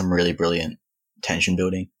made for some really brilliant tension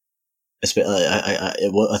building. I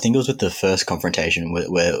think it was with the first confrontation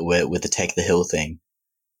where with the take the hill thing.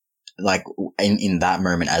 Like in that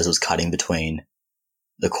moment, as it was cutting between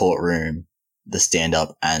the courtroom, the stand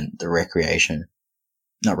up, and the recreation.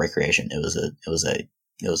 Not recreation. It was a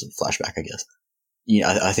flashback, I guess.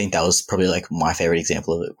 Yeah, I think that was probably like my favorite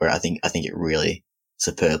example of it, where I think it really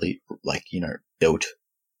superbly, like, you know, built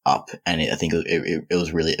up, and I think it was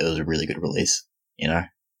a really good release, you know.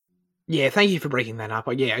 Yeah, thank you for breaking that up.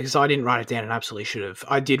 Yeah, because I didn't write it down and absolutely should have.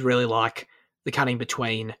 I did really like the cutting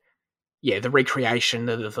between, the recreation,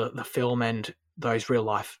 the film, and those real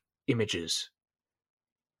life images.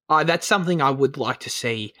 That's something I would like to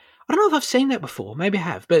see. I don't know if I've seen that before. Maybe I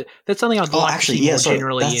have, but that's something I'd like to see more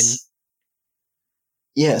generally in.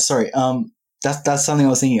 Yeah, sorry. That's something I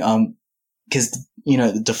was thinking. Because you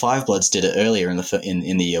know, the Five Bloods did it earlier in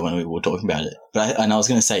the year when we were talking about it. But I was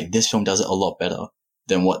going to say this film does it a lot better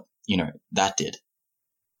than what, you know, that did.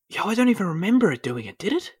 Yeah, I don't even remember it doing it.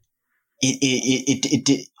 Did it? It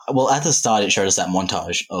did. Well, at the start, it showed us that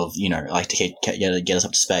montage of, you know, like to get us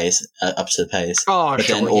up to space, up to the pace. Oh, but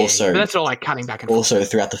sure. Then also, but that's all like cutting back and forth. Also,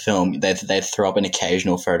 throughout the film, they'd throw up an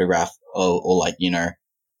occasional photograph or like, you know,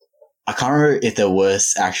 I can't remember if there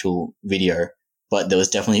was actual video, but there was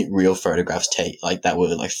definitely real photographs like that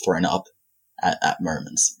were like thrown up at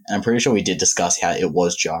moments. And I'm pretty sure we did discuss how it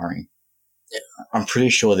was jarring. Yeah. I'm pretty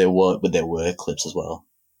sure there were clips as well.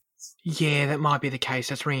 Yeah, that might be the case.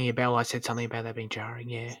 That's ringing a bell. I said something about that being jarring,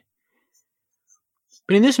 yeah.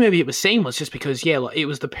 But in this movie, it was seamless just because, it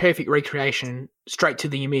was the perfect recreation, straight to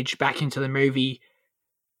the image, back into the movie,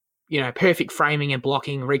 you know, perfect framing and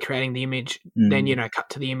blocking, recreating the image, then, you know, cut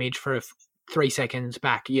to the image for 3 seconds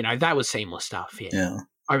back. You know, that was seamless stuff, yeah.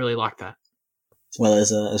 I really like that. Well,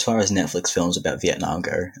 as far as Netflix films about Vietnam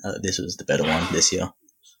go, this was the better one this year.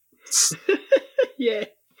 Yeah.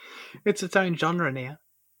 It's its own genre now.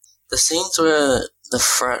 The scenes where the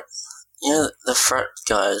frat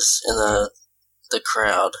guys in the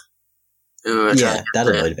crowd who were trying to that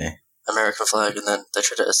annoyed me. American flag, and then they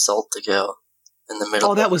tried to assault the girl in the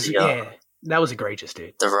middle. Oh, that was that was egregious,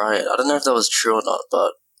 dude. The riot. I don't know if that was true or not,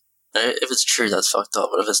 but if it's true, that's fucked up.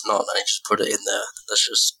 But if it's not, then they just put it in there. That's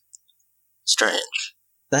just strange.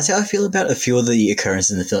 That's how I feel about a few of the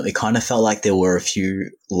occurrences in the film. It kind of felt like there were a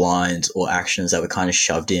few lines or actions that were kind of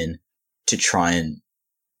shoved in to try and,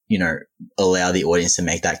 you know, allow the audience to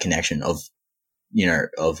make that connection of, you know,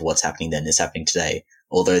 of what's happening then is happening today.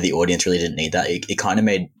 Although the audience really didn't need that. It kind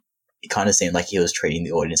of seemed like he was treating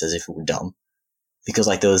the audience as if it were dumb. Because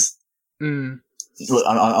like there was, look,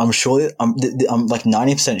 I'm sure, I'm like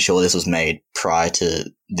 90% sure this was made prior to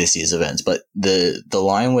this year's events, but the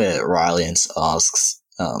line where Riley asks,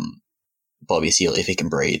 Bobby Seale if he can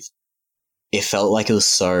breathe, it felt like it was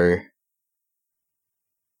so,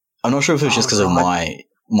 I'm not sure if it was just because of my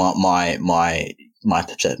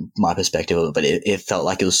perspective of it, but it felt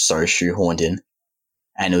like it was so shoehorned in,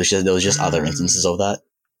 and there was just other instances of that.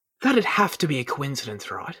 That'd have to be a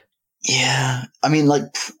coincidence, right? Yeah, I mean, like,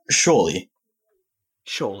 surely.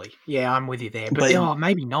 Yeah, I'm with you there, but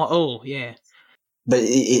maybe not. Oh, yeah. But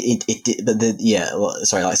it did, but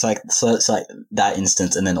sorry, it's like that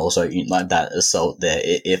instance, and then also like that assault there.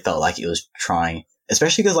 It felt like it was trying,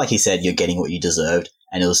 especially because, like he said, you're getting what you deserved,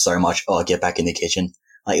 and it was so much. Oh, get back in the kitchen.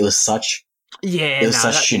 Like it was such. It was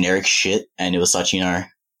such generic shit, and it was such, you know,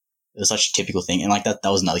 it was such a typical thing, and like that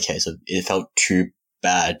was another case of it felt too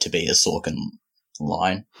bad to be a Sorkin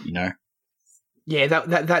line, you know. Yeah,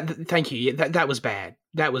 that thank you. Yeah, that was bad.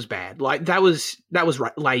 That was bad. Like that was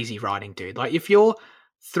lazy writing, dude. Like if you're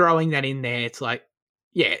throwing that in there, it's like,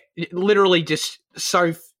 literally just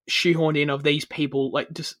so shoehorned in of these people,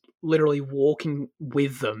 like just literally walking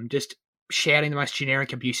with them, just shouting the most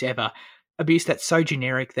generic abuse ever. Abuse that's so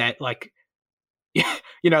generic that, like,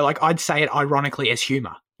 you know, like I'd say it ironically as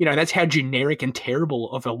humor. You know, that's how generic and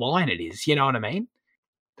terrible of a line it is. You know what I mean?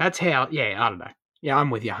 That's how. Yeah, I don't know. Yeah, I'm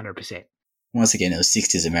with you 100%. Once again, it was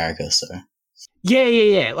 60s America, so.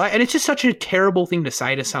 Yeah. Like, and it's just such a terrible thing to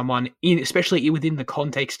say to someone, especially within the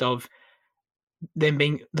context of them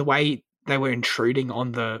being the way they were intruding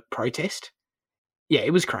on the protest. Yeah,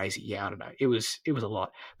 it was crazy. Yeah, I don't know. It was a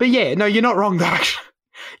lot. But yeah, no, you're not wrong though.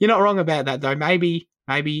 You're not wrong about that though. Maybe.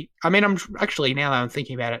 I mean, I'm actually, now that I'm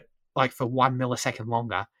thinking about it, like for 1 millisecond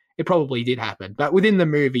longer, it probably did happen. But within the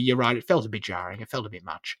movie, you're right. It felt a bit jarring. It felt a bit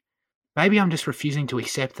much. Maybe I'm just refusing to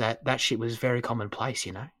accept that shit was very commonplace,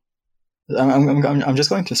 you know? I'm just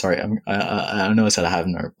going through. Sorry, I know I said I have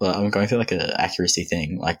no, but I'm going through like an accuracy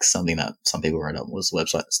thing, like something that some people wrote up was the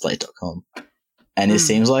website slate.com, and it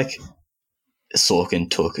seems like Sorkin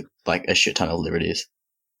took like a shit ton of liberties.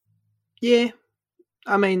 Yeah,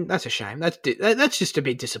 I mean that's a shame. That's just a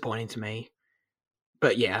bit disappointing to me.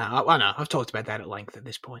 But yeah, I know I've talked about that at length at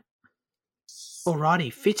this point.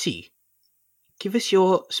 Alrighty, Fitzy, give us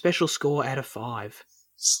your special score out of 5.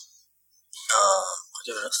 I'll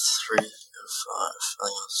give it a 3 out of 5. I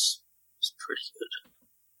think it's pretty good.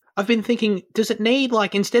 I've been thinking, does it need,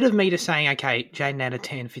 like, instead of me just saying, okay, Jaden out of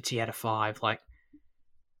 10, Fitzy out of 5, like,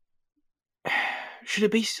 should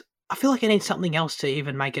it be, I feel like it needs something else to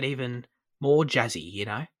even make it even more jazzy, you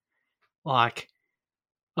know? Like,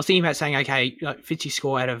 I was thinking about saying, okay, like, Fitzy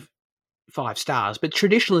score out of 5 stars, but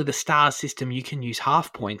traditionally the stars system, you can use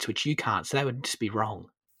half points, which you can't, so that would just be wrong.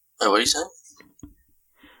 Oh, what are you saying?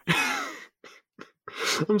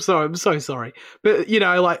 I'm so sorry. But, you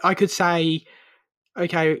know, like, I could say,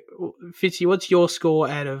 okay, Fitzy, what's your score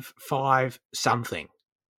out of 5 something?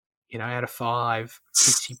 You know, out of 5,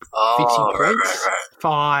 50 points. Right.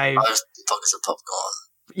 5. I was focused on popcorn.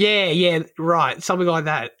 Yeah, right. Something like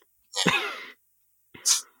that.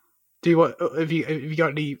 Have you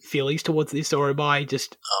got any feelings towards this, or am I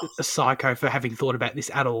just a psycho for having thought about this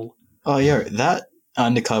at all? Oh yeah, that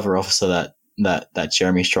undercover officer that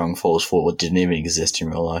Jeremy Strong falls for didn't even exist in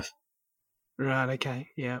real life. Right, okay.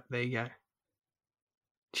 Yeah, there you go.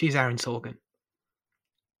 She's Aaron Sorkin.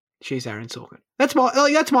 That's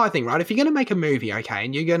my thing, right? If you're gonna make a movie, okay,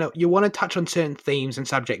 and you want to touch on certain themes and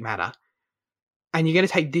subject matter, and you're gonna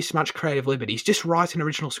take this much creative liberties, just write an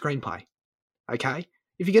original screenplay. Okay?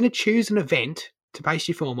 If you're gonna choose an event to base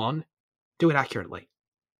your film on, do it accurately.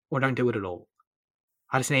 Or don't do it at all.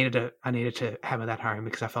 I needed to hammer that home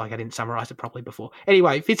because I felt like I didn't summarise it properly before.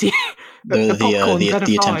 Anyway, Fitzy,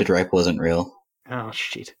 the attempted rape wasn't real. Oh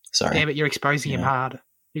shit! Sorry. Damn it! You're exposing him hard.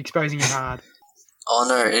 Oh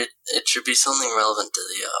no! It should be something relevant to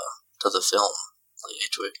the film, like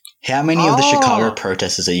each week. How many of the Chicago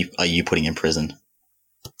protesters are you putting in prison?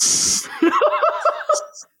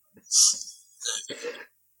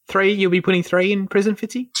 3. You'll be putting 3 in prison,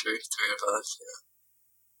 Fitzy? 3 or 5.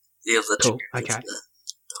 Yeah. The other cool. 2. Okay.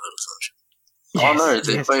 Oh no!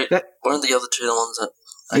 Weren't the other 2 the ones that?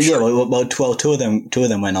 Actually, well, 2 of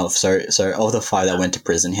them went off. So of the 5 that went to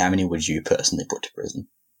prison, how many would you personally put to prison?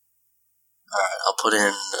 All right, I'll put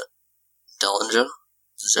in Dellinger,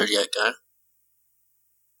 the Zodiac guy.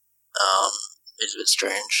 He's a bit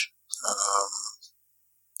strange.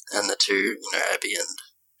 And the 2, Abby and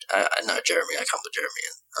I know Jeremy. I can't put Jeremy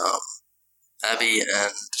in. Abby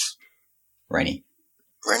and Rennie.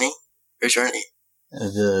 Rennie? Who's Rennie?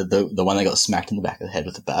 The one that got smacked in the back of the head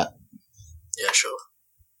with a bat. Yeah, sure.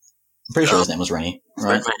 I'm pretty sure his name was Rennie,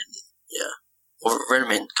 right? Redmayne, yeah. Well,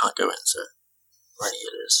 Redmayne can't go in, so Rennie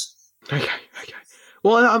it is. Okay.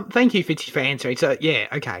 Well, thank you, Fitzy, for answering. So, yeah,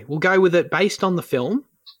 okay. We'll go with it based on the film,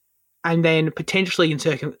 and then potentially in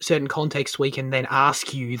certain contexts we can then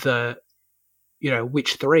ask you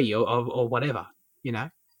which 3 or whatever,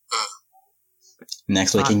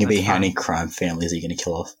 Next week, it can be how many crime families are you going to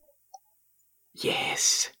kill off?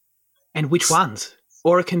 Yes. And which ones?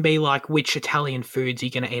 Or it can be like which Italian foods are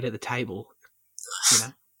you going to eat at the table,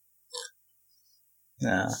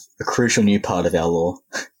 A crucial new part of our law.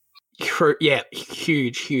 Yeah,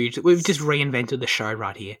 huge. We've just reinvented the show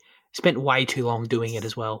right here. Spent way too long doing it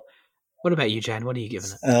as well. What about you, Jan? What are you giving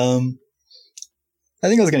it? I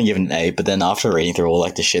think I was going to give it an 8, but then after reading through all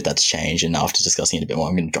like the shit that's changed and after discussing it a bit more,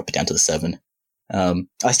 I'm going to drop it down to the 7.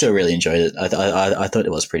 I still really enjoyed it. I thought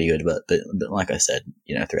it was pretty good, but like I said,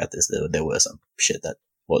 throughout this there were some shit that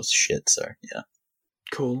was shit. So yeah.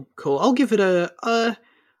 Cool. I'll give it I'll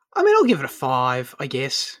give it a 5, I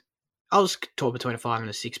guess. I was torn between a 5 and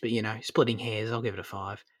a 6, but splitting hairs, I'll give it a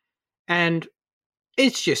 5. And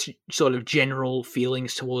it's just sort of general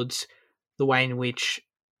feelings towards the way in which,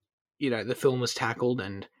 the film was tackled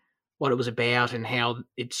and what it was about and how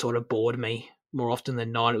it sort of bored me more often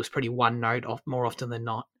than not. It was pretty one note more often than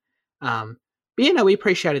not. But we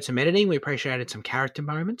appreciated some editing. We appreciated some character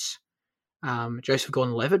moments. Joseph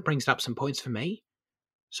Gordon-Levitt brings up some points for me.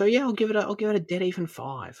 So yeah, I'll give it a dead even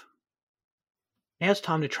 5. Now it's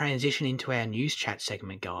time to transition into our news chat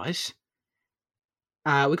segment, guys.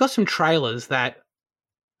 We got some trailers that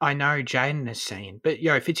I know Jaden has seen, but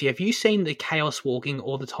Fitzy, have you seen the Chaos Walking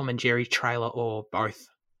or the Tom and Jerry trailer or both?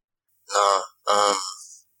 No,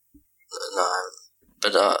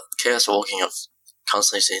 but Chaos Walking, I've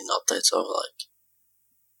constantly seen updates of like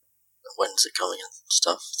when's it coming and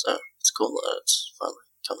stuff. So it's cool that it's finally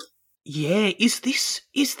coming. Yeah, is this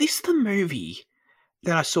the movie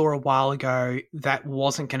that I saw a while ago that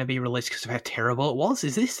wasn't going to be released because of how terrible it was.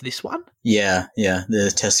 Is this one? Yeah.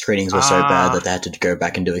 The test screenings were so bad that they had to go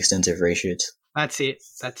back and do extensive reshoots. That's it.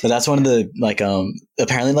 But that's one of the,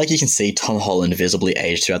 apparently, you can see Tom Holland visibly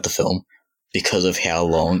aged throughout the film because of how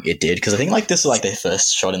long it did. Because I think, this was, their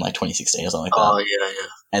first shot in, 2016 or something like that. Oh, yeah.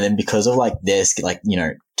 And then because of, this,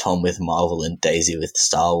 Tom with Marvel and Daisy with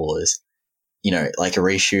Star Wars,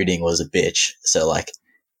 reshooting was a bitch. So,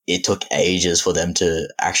 it took ages for them to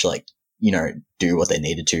actually, do what they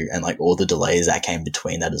needed to. And, all the delays that came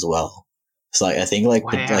between that as well. So, I think, wow.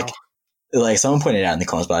 Someone pointed out in the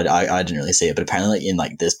comments, but I didn't really see it. But apparently,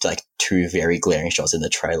 there's two very glaring shots in the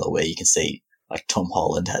trailer where you can see Tom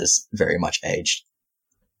Holland has very much aged.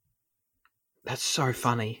 That's so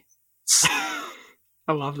funny.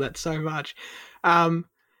 I love that so much. But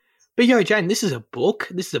Jane, this is a book.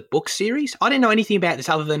 This is a book series. I didn't know anything about this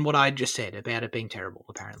other than what I just said about it being terrible.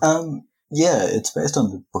 Apparently, yeah, it's based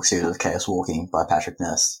on the book series of Chaos Walking by Patrick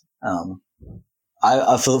Ness.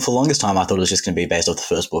 I for the longest time I thought it was just going to be based off the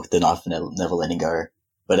first book, The Knife Never Letting Go.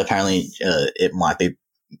 But apparently it might be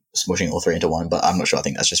smushing all three into one, but I'm not sure. I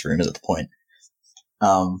think that's just rumors at the point.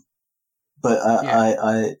 But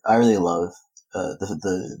I really love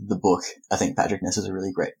the book. I think Patrick Ness is a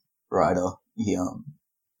really great writer. He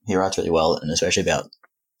writes really well, and especially about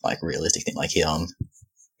realistic things. He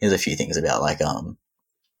has a few things about I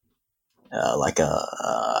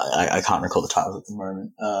can't recall the title at the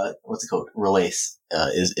moment. What's it called? Release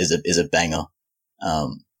is a banger.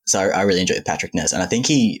 So I really enjoyed Patrick Ness, and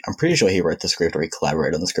I'm pretty sure he wrote the script or he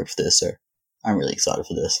collaborated on the script for this. So I'm really excited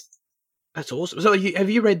for this. That's awesome. So have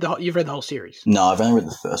you read you've read the whole series? No, I've only read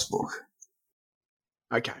the first book.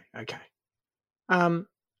 Okay.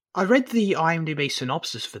 I read the IMDb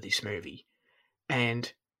synopsis for this movie,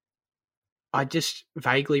 and I just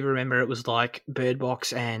vaguely remember it was like Bird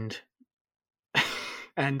Box and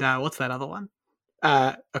what's that other one?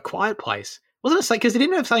 A Quiet Place. Wasn't it? Because it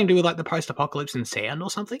didn't have something to do with the post-apocalypse and sound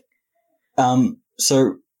or something?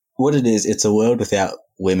 So what it is, it's a world without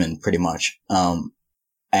women, pretty much.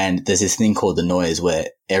 And there's this thing called the noise where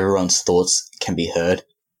everyone's thoughts can be heard.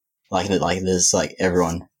 There's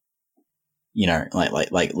everyone,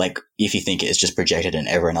 if you think it's just projected and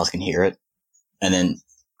everyone else can hear it. And then,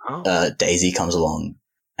 Daisy comes along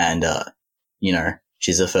and,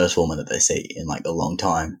 she's the first woman that they see in a long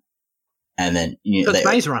time. And then, so it's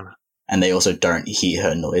Maze Runner. And they also don't hear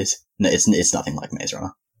her noise. No, it's nothing like Maze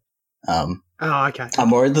Runner. Okay. I'm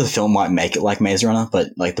worried that the film might make it like Maze Runner,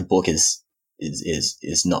 but the book is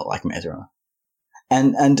not like Maze Runner.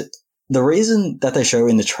 And the reason that they show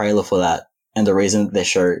in the trailer for that, and the reason that they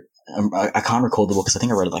show, I can't recall the book because I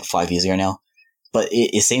think I read it 5 years ago now, but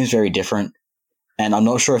it seems very different. And I'm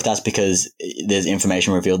not sure if that's because there's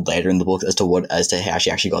information revealed later in the book as to how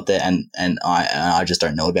she actually got there, and I just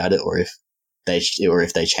don't know about it, or if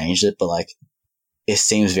they changed it. But it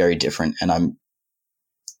seems very different, and I'm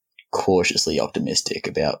cautiously optimistic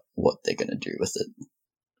about what they're going to do with it.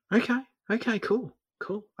 Okay, cool.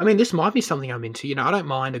 I mean, this might be something I'm into. I don't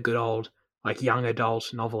mind a good old young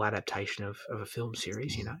adult novel adaptation of a film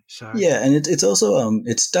series. So yeah, and it's also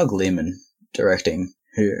it's Doug Liman directing,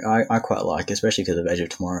 who I quite like, especially because of Edge of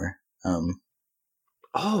Tomorrow.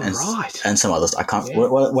 Right. And some others. I can't. Yeah.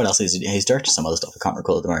 What else is he's directed some other stuff? I can't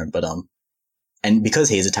recall at the moment, but and because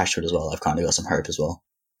he's attached to it as well, I've kind of got some hope as well.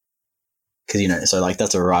 Because so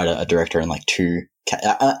that's a writer, a director, and two,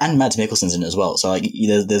 and Mads Mikkelsen's in it as well. So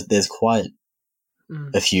there's quite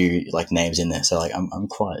a few names in there. So I'm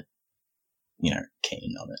quite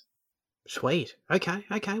keen on it. Sweet. Okay.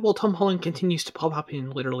 Well, Tom Holland continues to pop up in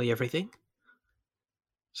literally everything.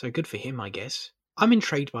 So good for him, I guess. I'm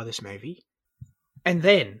intrigued by this movie. And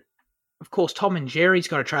then, of course, Tom and Jerry's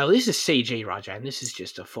got a trailer. This is CG, right, Jane? This is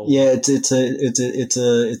just a full. Yeah, it's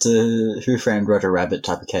a Who Framed Roger Rabbit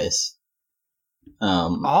type of case.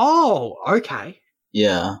 Okay.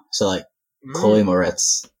 Yeah, so Chloe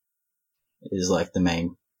Moretz is the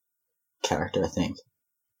main character, I think,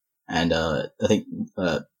 and I think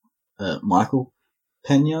Michael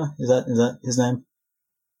Pena is that his name,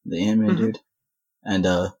 the Ant-Man dude, and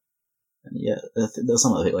yeah, there's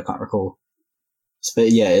some other people I can't recall,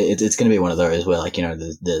 but yeah, it's going to be one of those where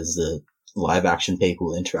there's the live action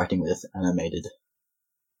people interacting with animated,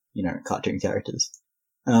 cartoon characters.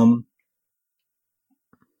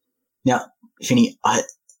 Now, Finny, I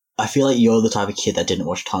feel like you're the type of kid that didn't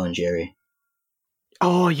watch Tom and Jerry.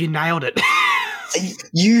 Oh, you nailed it.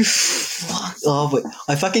 You fuck. Oh, but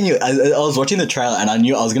I fucking knew. I was watching the trailer and I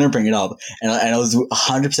knew I was going to bring it up. And I was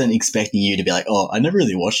 100% expecting you to be like, oh, I never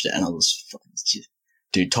really watched it. And I was fucking,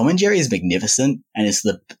 dude, Tom and Jerry is magnificent. And I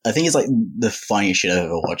think it's the funniest shit I've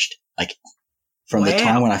ever watched. From the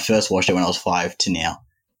time when I first watched it when I was 5 to now,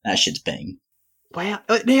 that shit's bang. Wow.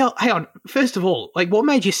 Now, hang on. First of all, like, what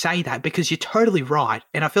made you say that? Because you're totally right,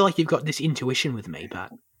 and I feel like you've got this intuition with me,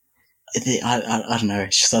 but I don't know.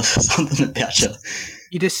 It's just something about you.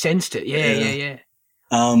 You just sensed it. Yeah.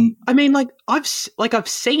 I mean, I've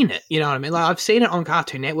seen it. You know what I mean? Like, I've seen it on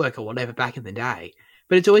Cartoon Network or whatever back in the day,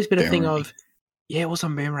 but it's always been a thing of, it was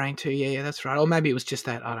on Boomerang too. Yeah, that's right. Or maybe it was just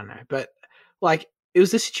that. I don't know. But like, it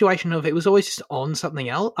was the situation of it was always just on something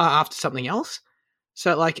else after something else.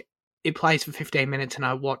 So like, it plays for 15 minutes and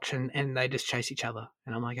I watch and they just chase each other,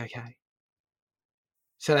 and I'm like, okay.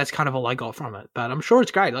 So that's kind of all I got from it. But I'm sure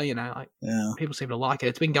it's great. Like, people seem to like it.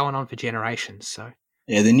 It's been going on for generations. So.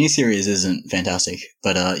 Yeah, the new series isn't fantastic,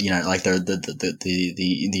 but like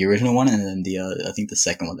the original one, and then I think the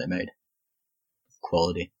second one they made,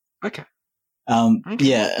 quality. Okay.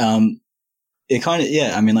 It kind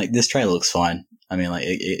of I mean, like, this trailer looks fine. I mean, like,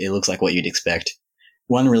 it looks like what you'd expect.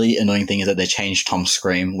 One really annoying thing is that they changed Tom's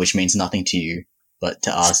scream, which means nothing to you, but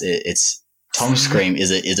to us, it's Tom's scream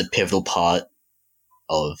is a pivotal part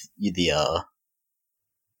of the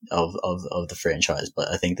of the franchise, but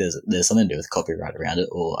I think there's something to do with copyright around it,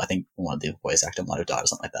 or I think one of the voice actor might have died or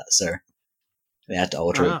something like that, so they had to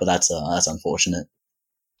alter it, but that's unfortunate.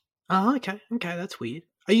 Oh, okay, that's weird.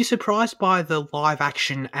 Are you surprised by the live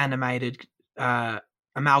action animated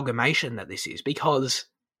amalgamation that this is? Because,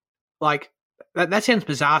 like, that sounds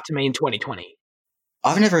bizarre to me in 2020.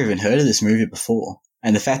 I've never even heard of this movie before,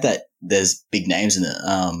 and the fact that there's big names in it,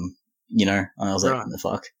 I was like, what the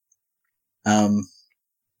fuck?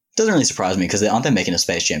 Doesn't really surprise me, because aren't they making a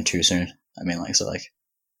Space Jam 2 soon? I mean, like, so, like...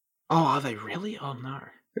 Oh, are they really? Oh, no.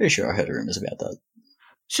 Pretty sure I heard rumors about that.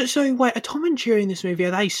 So wait, are Tom and Jerry in this movie,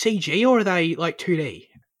 are they CG or are they, like, 2D?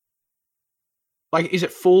 Like, is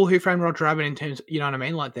it full Who Framed Roger Rabbit in terms... You know what I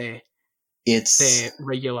mean? Like, they're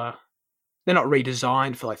regular... They're not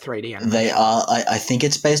redesigned for, like, 3D animation. They are... I think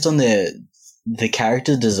it's based on the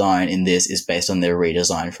character design in this is based on their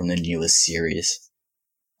redesign from the newest series,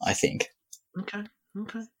 I think. Okay.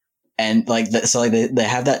 And, like, so, like, they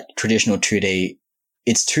have that traditional 2D.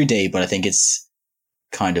 It's 2D, but I think it's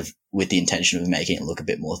kind of with the intention of making it look a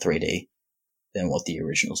bit more 3D than what the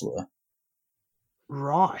originals were.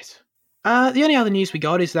 Right. The only other news we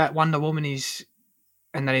got is that Wonder Woman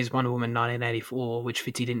and that is Wonder Woman 1984, which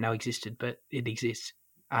Fitzy didn't know existed, but it exists.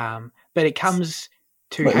 But it comes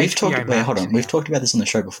to HBO Max. Hold on. We've talked about this on the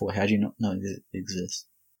show before. How do you not know it exists?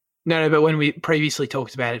 No, but when we previously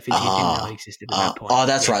talked about it, Fitzy didn't know it existed at that point. Oh,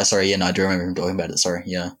 that's right. Sorry. Yeah, no, I do remember him talking about it. Sorry.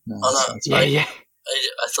 Yeah. No, yeah.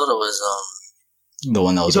 I thought it was the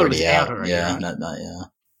one that was already out. Already, yeah, right? yeah.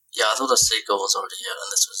 Yeah, I thought the sequel was already out,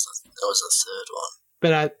 and this was the third one.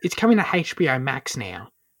 But it's coming to HBO Max now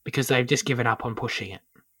because they've just given up on pushing it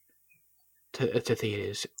to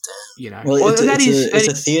theaters. You know, well, it's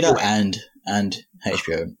a theater and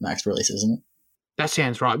HBO Max release, isn't it? That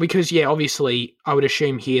sounds right. Because obviously, I would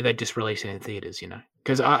assume here they'd just release it in theaters. You know,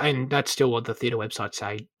 and that's still what the theater websites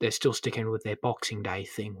say. They're still sticking with their Boxing Day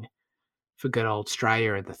thing for good old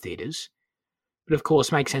Australia and the theaters. But of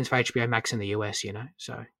course, makes sense for HBO Max in the US. You know,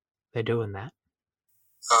 so they're doing that.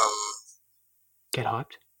 Get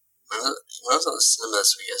hyped. When I was at the cinema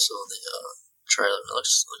this week, I saw the trailer. It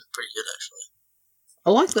looks pretty good, actually.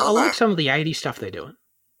 I like some of the 80s stuff they're doing.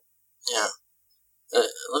 Yeah.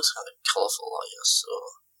 It looks kind of colourful, I guess. So.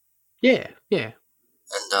 Yeah.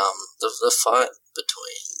 And the fight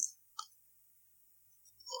between...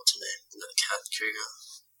 What's her name? The cat cougar.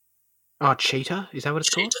 Oh, Cheetah? Is that what it's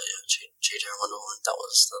called? Cheetah, yeah. Cheetah and Wonder Woman. That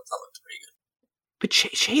looked pretty good. But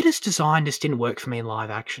Cheetah's design just didn't work for me in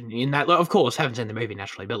live action. In that, of course, haven't seen the movie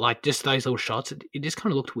naturally, but like just those little shots, it just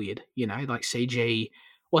kind of looked weird, you know, like CG.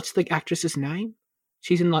 What's the actress's name?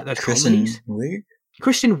 She's in like those comedies.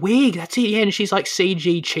 Kristen Wiig, that's it. Yeah, and she's like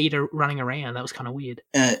CG Cheetah running around. That was kind of weird.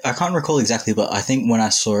 I can't recall exactly, but I think when I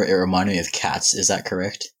saw it, it reminded me of Cats. Is that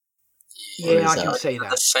correct? Yeah, I can see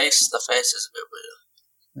that. The face is a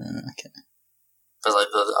bit weird. Okay. But like,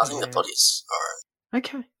 I think the body's alright.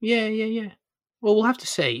 Okay. Yeah. Well, we'll have to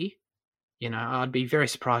see. You know, I'd be very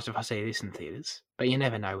surprised if I see this in theatres, but you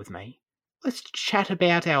never know with me. Let's chat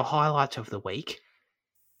about our highlights of the week.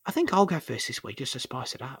 I think I'll go first this week just to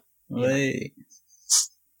spice it up. Wait.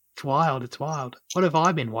 It's wild. What have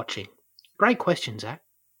I been watching? Great question, Zach.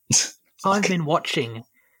 I've been watching...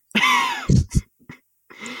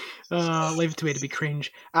 leave it to me to be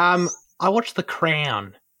cringe. I watched The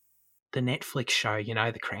Crown, the Netflix show, you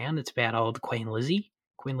know, The Crown. It's about old Queen Lizzie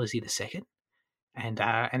II. And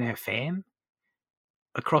her fam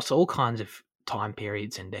across all kinds of time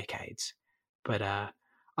periods and decades. But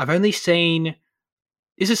I've only seen...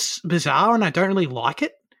 This is bizarre and I don't really like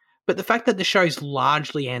it, But the fact that the show's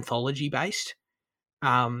largely anthology based,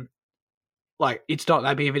 like it's not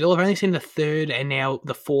that big of a deal. I've only seen the third, and now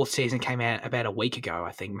the fourth season came out about a week ago,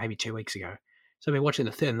 I think, maybe 2 weeks ago. So I've been watching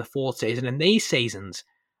the third and the fourth season, and these seasons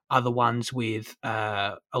are the ones with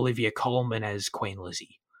Olivia Colman as Queen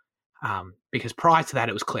Lizzie. Because prior to that,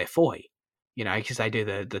 it was Claire Foy, you know, because they do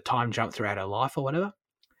the time jump throughout her life or whatever.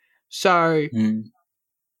 So, and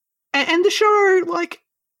the show, like,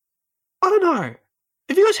 I don't know.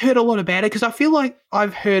 Have you guys heard a lot about it? Because I feel like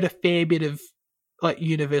I've heard a fair bit of, like,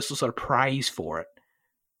 universal sort of praise for it.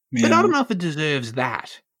 Yeah. But I don't know if it deserves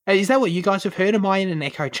that. Is that what you guys have heard? Am I in an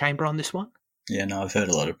echo chamber on this one? Yeah, no, I've heard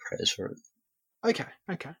a lot of praise for it. Okay.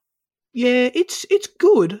 Yeah, it's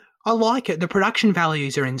good. I like it. The production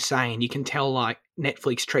values are insane. You can tell, like,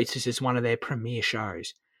 Netflix treats this as one of their premiere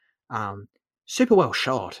shows. Super well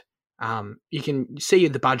shot. You can see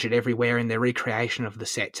the budget everywhere, and their recreation of the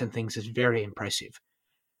sets and things is very impressive.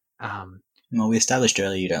 Well, we established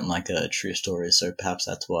earlier you don't like true stories, so perhaps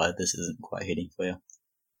that's why this isn't quite hitting for you.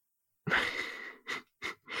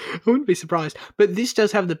 I wouldn't be surprised. But this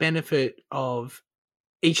does have the benefit of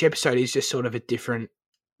each episode is just sort of a different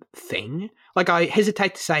thing. Like, I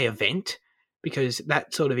hesitate to say event because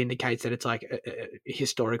that sort of indicates that it's like a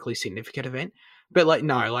historically significant event. But, like,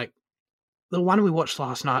 no, like, the one we watched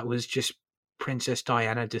last night was just Princess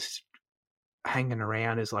Diana just hanging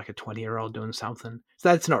around as like a 20-year-old doing something. So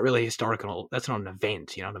that's not really historical. That's not an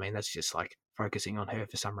event, you know what I mean? That's just like focusing on her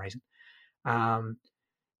for some reason. And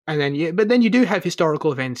then, but then you do have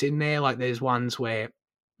historical events in there. Like, there's ones where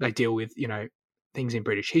they deal with, you know, things in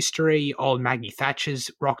British history. Old Maggie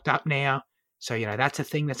Thatcher's rocked up now. So, you know, that's a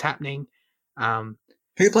thing that's happening.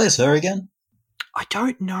 Who plays her again? I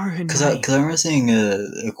don't know her name. Because I remember seeing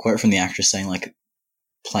a quote from the actress saying, like,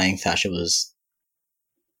 playing Thatcher was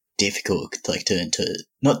difficult, like, to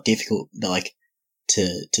not difficult, but, like,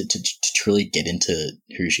 to truly get into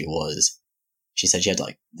who she was. She said she had,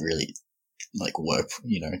 like, really, like, work,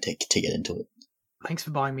 you know, to get into it. Thanks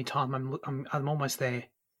for buying me time. I'm almost there.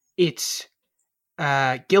 It's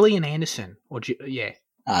Gillian Anderson, yeah.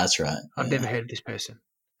 Ah, that's right. I've never heard of this person.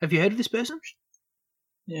 Have you heard of this person?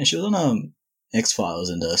 Yeah, she was on X-Files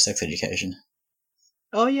and Sex Education.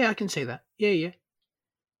 Oh, yeah, I can see that. Yeah.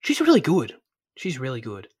 She's really good.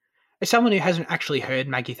 As someone who hasn't actually heard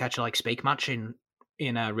Maggie Thatcher, like, speak much in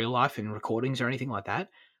real life in recordings or anything like that,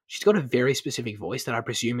 she's got a very specific voice that I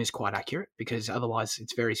presume is quite accurate, because otherwise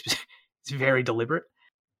it's very it's very deliberate.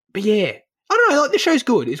 But yeah, I don't know, like, the show's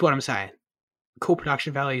good is what I'm saying. Cool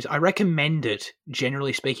production values. I recommend it,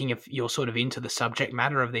 generally speaking, if you're sort of into the subject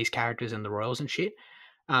matter of these characters and the royals and shit.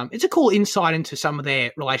 It's a cool insight into some of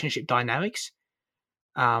their relationship dynamics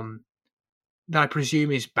that I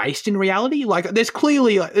presume is based in reality. Like, there's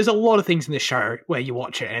clearly, like, there's a lot of things in this show where you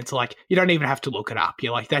watch it and it's like, you don't even have to look it up.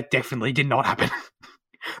 You're like, that definitely did not happen.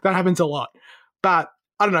 That happens a lot. But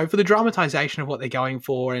I don't know, for the dramatization of what they're going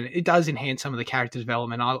for, and it does enhance some of the character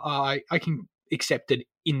development, I can accept it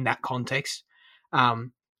in that context. But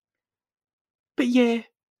yeah,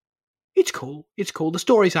 it's cool. The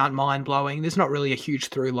stories aren't mind-blowing. There's not really a huge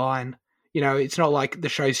through line. You know, it's not like the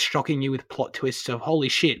show's shocking you with plot twists of, holy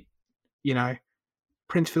shit, you know,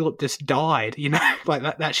 Prince Philip just died, you know, like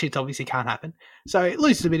that shit obviously can't happen. So it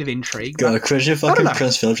loses a bit of intrigue. God, could you fucking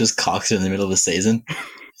Prince Philip just cocks it in the middle of the season?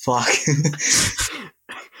 Fuck.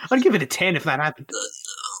 I'd give it a 10 if that happened.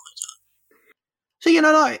 So, you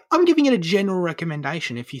know, I'm giving it a general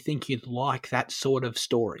recommendation if you think you'd like that sort of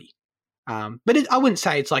story. But I wouldn't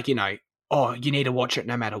say it's like, you know, oh, you need to watch it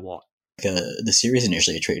no matter what. The series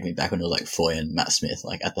initially attracted me back when it was like Foy and Matt Smith,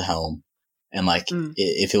 like, at the helm. And, like,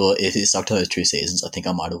 if it stuck to those 2 seasons, I think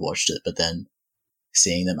I might have watched it. But then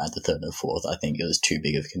seeing them at the 3rd and 4th, I think it was too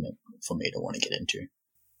big of a commitment for me to want to get into.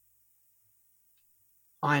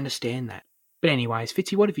 I understand that. But anyways,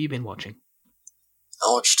 Fitzy, what have you been watching?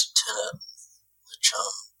 I watched Tenet,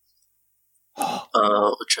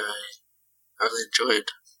 which I really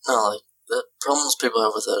enjoyed. No, like, the problems people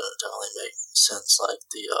have with it definitely make sense, like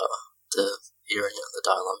the hearing and the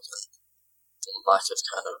dialogue and the lack of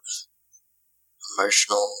kind of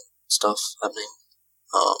emotional stuff happening.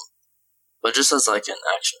 But just as like an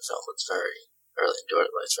action film, it's I really enjoyed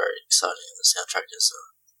it. Like, it's very exciting, and the soundtrack is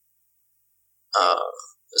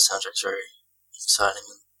very exciting,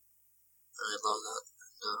 and I really love that.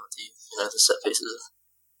 And the set pieces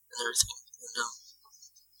and everything. And,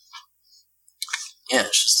 yeah,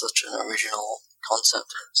 it's just such an original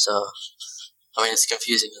concept. So, I mean, it's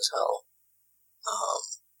confusing as hell.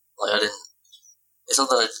 It's not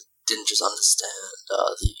that I didn't just understand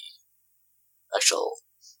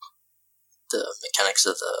the mechanics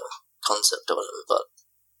of the concept or whatever, but,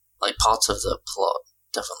 like, parts of the plot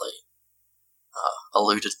definitely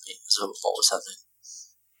eluded me as to what was happening.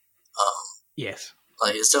 Yes.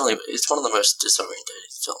 Like it's one of the most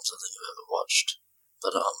disorientating films I think I've ever watched.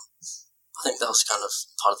 But I think that was kind of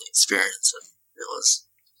part of the experience, and it was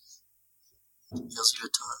a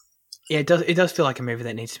good time. Yeah, it does feel like a movie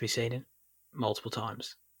that needs to be seen multiple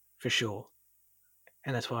times, for sure.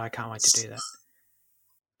 And that's why I can't wait to do that.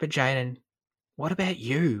 But Jaden, what about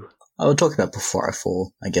you? I would talk about Before I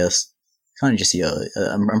Fall, I guess. Kind of just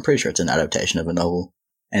I'm pretty sure it's an adaptation of a novel,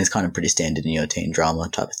 and it's kind of pretty standard in your teen drama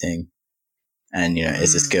type of thing. And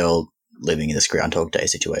it's this girl living in this Groundhog Day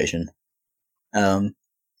situation.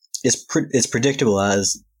 It's predictable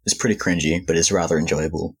as it's pretty cringy, but it's rather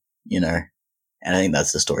enjoyable, And I think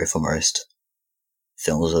that's the story for most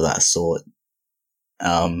films of that sort.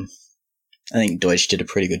 I think Deutsch did a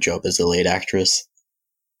pretty good job as the lead actress.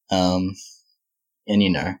 And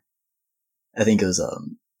I think it was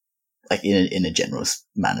like in a general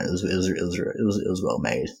manner, it was well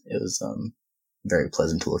made. It was very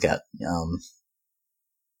pleasant to look at.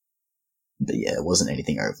 But yeah, it wasn't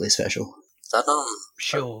anything overly special.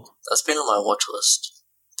 Sure. That's been on my watch list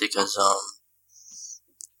because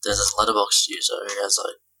there's this Letterboxd user who has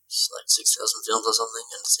like 6,000 films or something,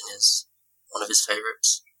 and it's one of his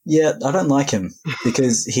favorites. Yeah, I don't like him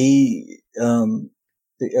because because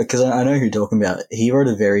I know who you're talking about. He wrote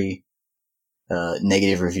a very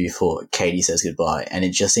negative review for Katie Says Goodbye, and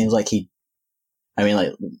it just seems like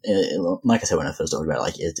like I said when I first talked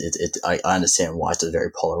about it, I understand why it's a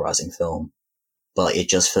very polarizing film, but it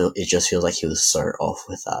just feels like he was so off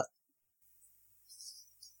with that.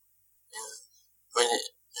 Yeah.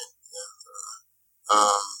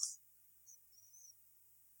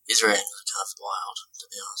 His ratings are kind of wild, to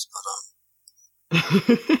be honest,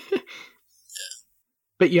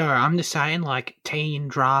 but But I'm just saying, like, teen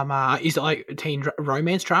drama, is it like teen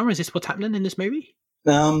romance drama? Is this what's happening in this movie?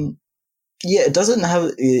 Yeah, it doesn't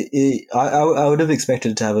have. I would have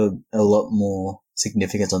expected it to have a lot more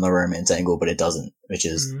significance on the romance angle, but it doesn't, which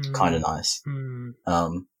is kind of nice.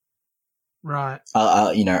 Right.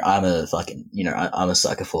 I'm a fucking, I'm a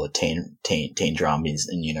sucker for teen dramas,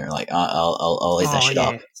 and I'll eat that shit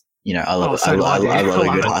up. I love a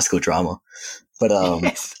good high school drama, but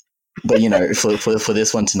yes. but for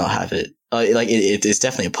this one to not have it, it's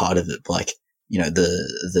definitely a part of it. But,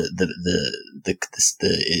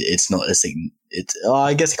 it's not a thing.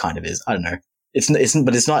 I guess it kind of is. I don't know.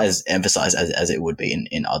 But it's not as emphasized as it would be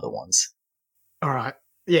in other ones. All right.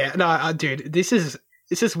 Yeah. No, dude, this is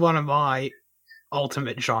one of my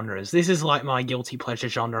ultimate genres. This is like my guilty pleasure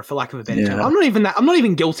genre, for lack of a better term. I'm not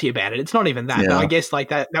even guilty about it. It's not even that. Yeah. But I guess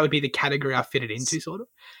that would be the category I fit it into, sort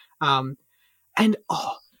of.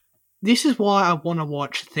 This is why I want to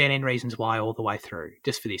watch 13 Reasons Why all the way through,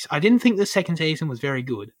 just for this. I didn't think the second season was very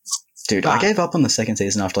good. Dude, I gave up on the second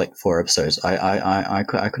season after 4 episodes. I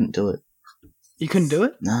couldn't do it. You couldn't do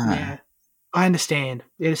it? No. Yeah. I understand.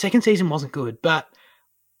 Yeah, the second season wasn't good, but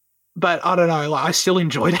I don't know, I still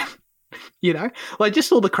enjoyed it.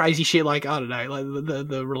 Just all the crazy shit, I don't know,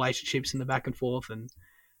 the relationships and the back and forth and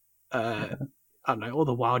I don't know, all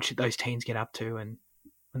the wild shit those teens get up to and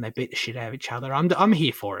when they beat the shit out of each other. I'm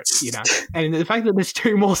here for it, And the fact that there's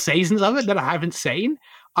 2 more seasons of it that I haven't seen,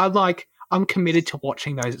 I'm committed to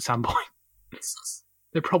watching those at some point.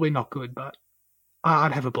 They're probably not good, but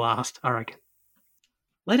I'd have a blast, I reckon.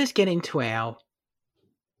 Let us get into our...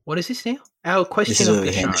 What is this now? Our question of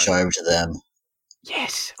the show. Hand the show over to them.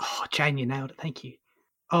 Yes. Oh, Jane, you nailed it. Thank you.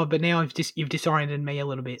 Oh, but now you've disoriented me a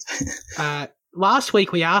little bit. Last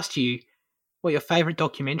week we asked you what your favourite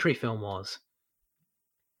documentary film was.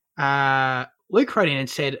 Luke wrote in and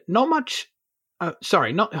said, not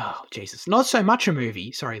so much a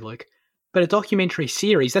movie. Sorry, Luke, but a documentary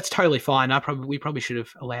series. That's totally fine. We probably should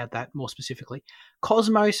have allowed that more specifically.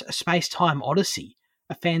 Cosmos: A Space-Time Odyssey,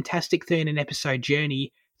 a fantastic 13-episode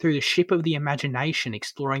journey through the ship of the imagination,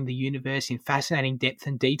 exploring the universe in fascinating depth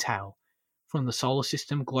and detail, from the solar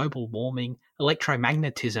system, global warming,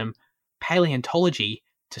 electromagnetism, paleontology,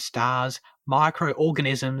 to stars,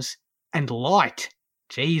 microorganisms, and light.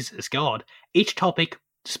 Jesus God. Each topic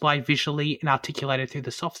displayed visually and articulated through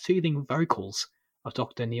the soft, soothing vocals of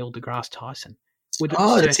Dr. Neil deGrasse Tyson.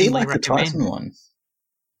 Does he like the Tyson one?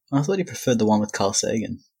 I thought he preferred the one with Carl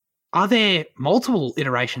Sagan. Are there multiple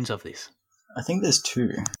iterations of this? I think there's 2.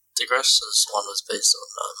 deGrasse's one was based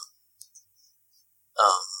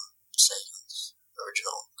on Sagan's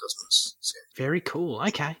original Cosmos series. Very cool.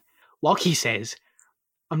 Okay. Lockie says,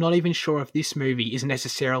 I'm not even sure if this movie is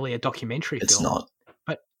necessarily a documentary film. It's not.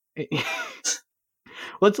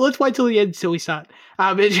 But let's wait till the end till we start.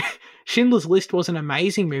 Schindler's List was an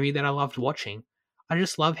amazing movie that I loved watching. I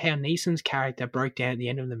just love how Neeson's character broke down at the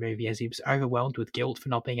end of the movie as he was overwhelmed with guilt for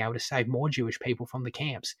not being able to save more Jewish people from the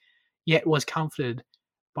camps, yet was comforted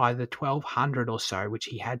by the 1,200 or so which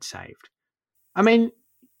he had saved. I mean,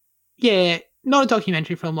 yeah, not a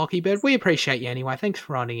documentary film, Lockie, but we appreciate you anyway. Thanks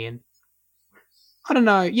for writing in. I don't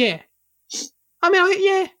know, yeah. I mean,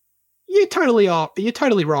 yeah, you're totally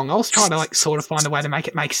wrong. I was trying to like sort of find a way to make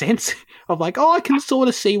it make sense. Of like, I can sort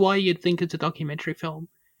of see why you'd think it's a documentary film.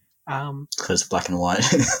 Because black and white.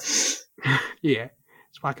 Yeah,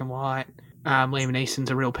 it's black and white. Liam Neeson's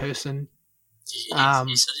a real person. He said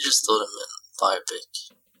he just thought it meant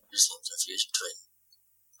biopic. He seemed confused between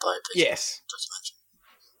biopic yes. and documentary.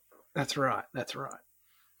 That's right.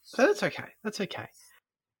 So that's okay.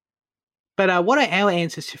 But what are our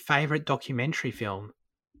answers to favourite documentary film?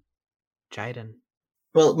 Jaden?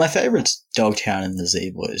 Well, my favourite's Dogtown and the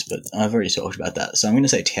Z Boys, but I've already talked about that. So I'm going to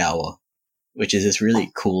say Tower, which is this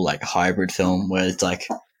really cool like hybrid film where it's like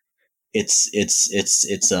it's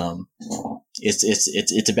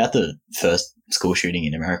about the first school shooting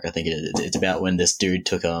in America. I think it's about when this dude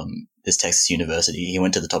took this Texas university. He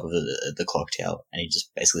went to the top of the clock tower and he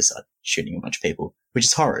just basically started shooting a bunch of people, which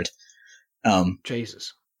is horrid.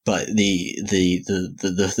 Jesus. But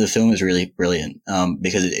the film is really brilliant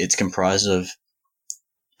because it's comprised of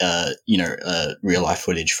real life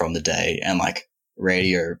footage from the day and like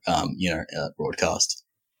radio broadcast,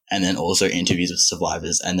 and then also interviews with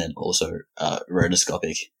survivors, and then also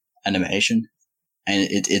rotoscopic animation, and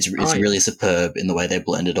it's really superb in the way they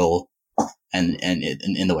blend it all, and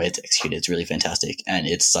in the way it's executed. It's really fantastic, and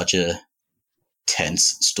it's such a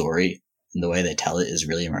tense story, and the way they tell it is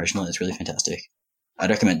really emotional. It's really fantastic. I'd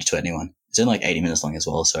recommend it to anyone. It's only like 80 minutes long as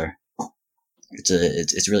well, so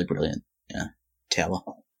it's really brilliant. Yeah, Tower.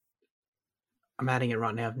 I'm adding it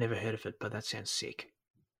right now. I've never heard of it, but that sounds sick.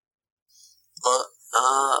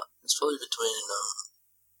 It's probably between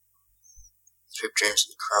Hoop Dreams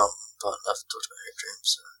and Crumb, but I've talked about Hoop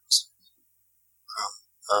Dreams, so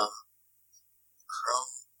Crumb.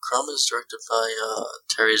 Crumb is directed by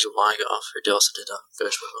Terry Zwigoff, who also did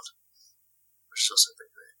Ghost World, which is also pretty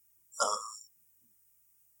great.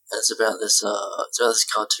 And it's about this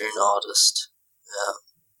cartoon artist,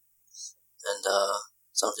 and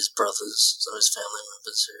some of his brothers, some of his family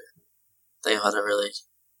members who they had a really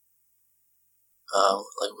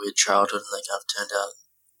weird childhood, and they kind of turned out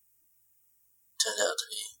to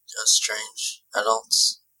be strange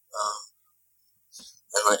adults.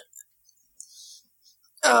 And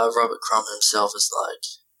Robert Crumb himself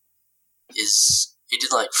he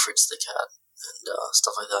did like Fritz the Cat and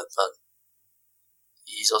stuff like that, but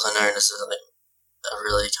he's also known as a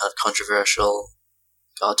really kind of controversial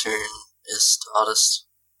cartoonist artist.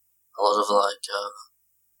 A lot of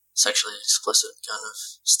sexually explicit kind of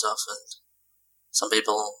stuff, and some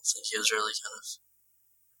people think he was really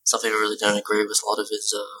some people really don't agree with a lot of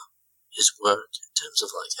his work in terms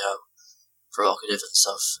of like how provocative and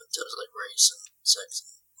stuff in terms of like race and sex and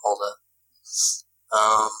all that.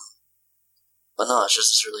 But no, it's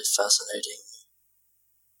just this really fascinating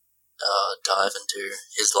dive into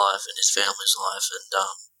his life and his family's life, and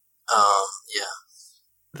yeah.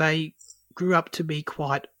 They grew up to be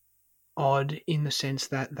quite odd in the sense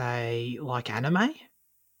that they like anime.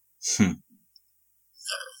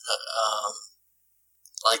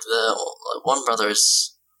 One brother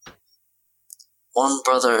is I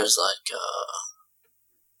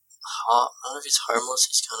don't know if he's homeless.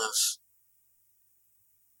 He's kind of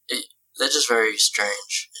they're just very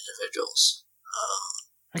strange individuals.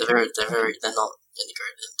 Okay. They're not integrated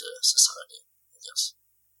into society, I guess,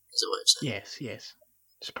 is a way of saying. Yes.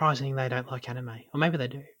 Surprising they don't like anime. Or maybe they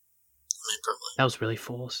do. I mean, probably. That was really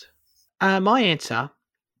forced. My answer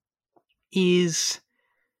is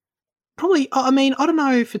probably, I don't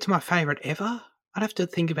know if it's my favourite ever. I'd have to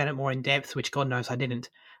think about it more in depth, which God knows I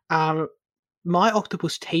didn't. My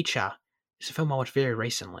Octopus Teacher is a film I watched very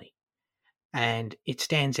recently, and it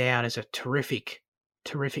stands out as a terrific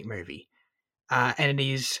movie. And it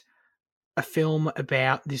is a film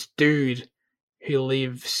about this dude who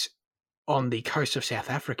lives on the coast of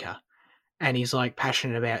South Africa, and he's like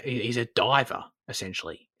passionate about. He's a diver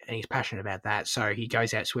essentially, and he's passionate about that. So he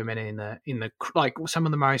goes out swimming in the like some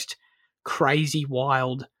of the most crazy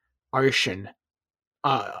wild ocean.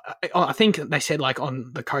 I think they said like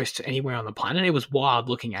on the coast anywhere on the planet. It was wild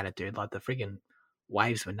looking at it, dude. Like the friggin'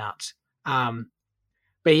 waves were nuts. But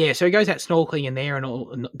yeah, so he goes out snorkeling in there and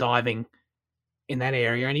all diving in that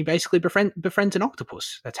area, and he basically befriends an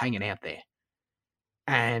octopus that's hanging out there.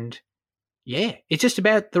 And yeah, it's just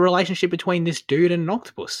about the relationship between this dude and an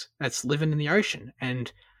octopus that's living in the ocean.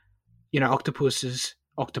 And, octopusi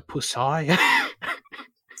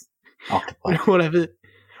Octopi. whatever,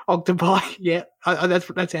 octopi. Yeah,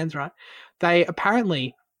 that sounds right. They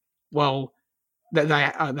apparently, well, they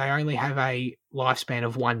only have a lifespan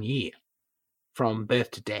of 1 year from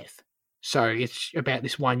birth to death. So it's about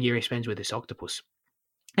this 1 year he spends with this octopus,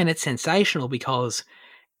 and it's sensational because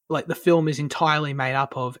like the film is entirely made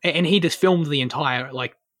up of, and he just filmed the entire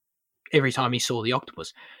like every time he saw the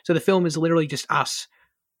octopus. So the film is literally just us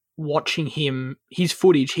watching his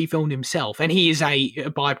footage he filmed himself, and he is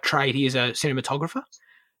by trade he is a cinematographer.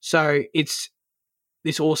 So it's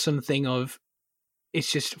this awesome thing of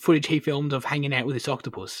it's just footage he filmed of hanging out with this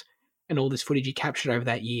octopus, and all this footage he captured over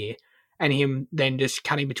that year, and him then just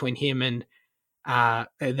cutting between him and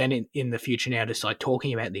then in the future now just like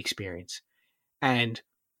talking about the experience. And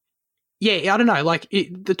yeah, I don't know, like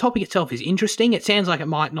the topic itself is interesting. It sounds like it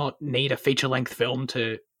might not need a feature-length film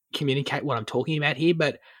to communicate what I'm talking about here,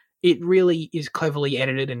 but it really is cleverly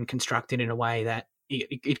edited and constructed in a way that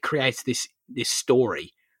it creates this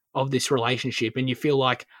story of this relationship, and you feel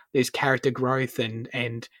like there's character growth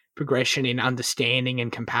and progression in understanding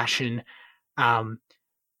and compassion,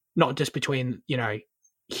 not just between,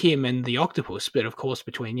 him and the octopus, but of course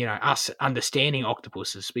between, us understanding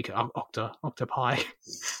octopuses, because octopi,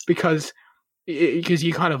 because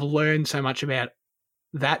you kind of learn so much about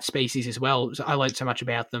that species as well. So I learned so much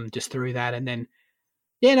about them just through that, and then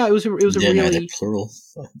it was a really they're plural.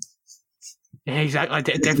 Yeah, exactly. I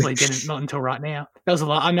definitely didn't, not until right now. That was a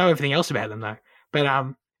lot. I know everything else about them though,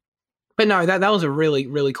 but no, that was a really,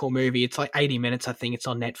 really cool movie. It's like 80 minutes, I think. It's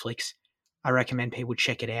on Netflix. I recommend people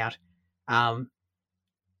check it out.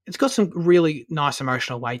 It's got some really nice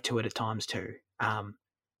emotional weight to it at times too.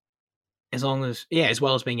 As well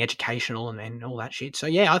as being educational and all that shit. So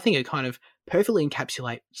yeah, I think it kind of perfectly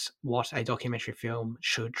encapsulates what a documentary film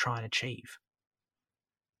should try and achieve.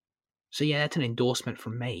 So yeah, that's an endorsement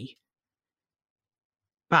from me.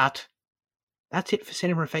 But that's it for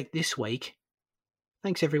Cinema Effect this week.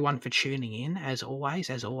 Thanks everyone for tuning in, as always.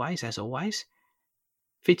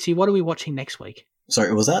 Fitzy, what are we watching next week?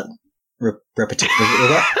 Sorry, was that repetitive?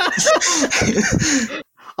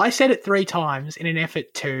 I said it 3 times in an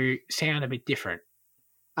effort to sound a bit different.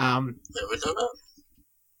 We don't know.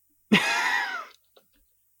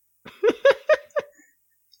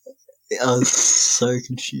 I was so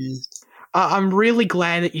confused. I'm really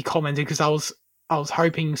glad that you commented, because I was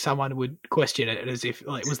hoping someone would question it as if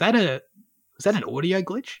like was that an audio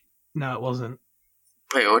glitch? No, it wasn't.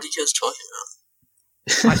 Wait, what are you guys talking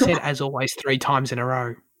about? I said as always 3 times in a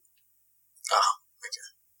row. Oh, okay.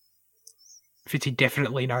 Fitzy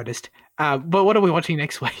definitely noticed. But what are we watching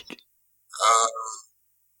next week?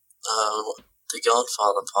 The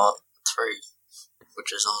Godfather Part 3,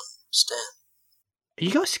 which is on Stan. Are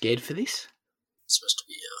you guys scared for this? It's supposed to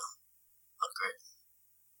be not great.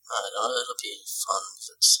 It'll be fun if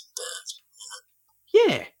it's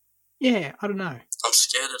bad, Yeah, I don't know. I'm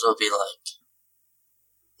scared it'll be like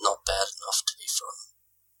not bad enough to be fun,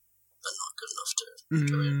 but not good enough to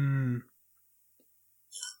enjoy it.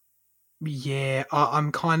 Yeah,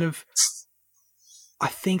 I'm kind of... I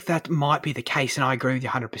think that might be the case, and I agree with you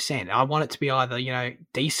 100%. I want it to be either,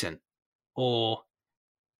 decent or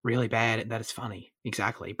really bad and that it's funny.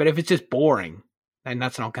 Exactly. But if it's just boring, then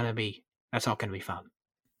that's not going to be fun.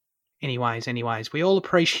 Anyways, we all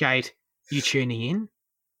appreciate you tuning in.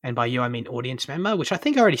 And by you, I mean audience member, which I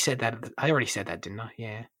think I already said that. Didn't I?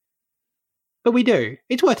 Yeah. But we do.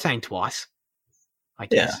 It's worth saying twice, I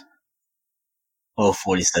guess. Yeah. All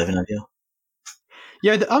 47 of you.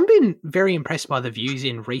 Yeah, I've been very impressed by the views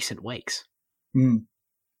in recent weeks. I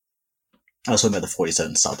was talking about the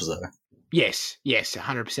 47 subs, though. Yes,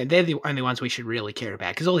 100%. They're the only ones we should really care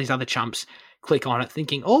about, because all these other chumps click on it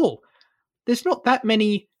thinking, oh, there's not that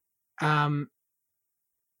many... What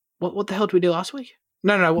the hell did we do last week?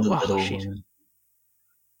 No. Shit.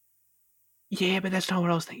 Yeah, but that's not what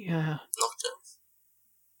I was thinking.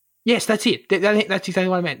 Yes, that's it. That's exactly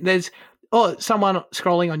what I meant. There's someone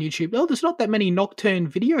scrolling on YouTube. Oh, there's not that many Nocturne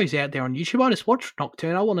videos out there on YouTube. I just watch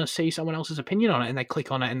Nocturne. I want to see someone else's opinion on it. And they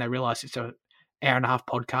click on it and they realise it's an hour-and-a-half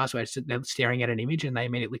podcast where they're staring at an image and they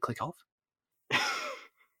immediately click off.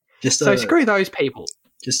 So screw those people.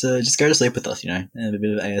 Just go to sleep with us, and a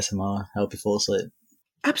bit of ASMR, help you fall asleep.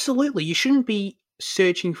 Absolutely. You shouldn't be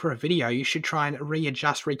searching for a video. You should try and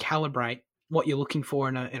recalibrate what you're looking for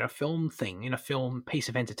in a film thing, in a film piece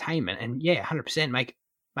of entertainment. And yeah, 100% make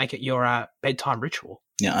it your bedtime ritual.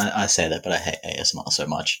 Yeah, I say that, but I hate ASMR so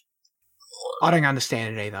much. I don't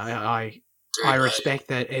understand it either. I respect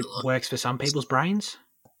that it works for some people's brains.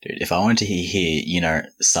 Dude, if I wanted to hear,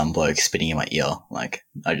 some bloke spitting in my ear,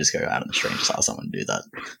 I'd just go out on the street and just ask someone to do that.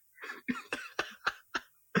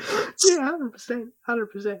 Yeah,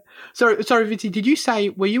 100%. Sorry, Vinci. Did you say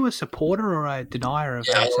were you a supporter or a denier of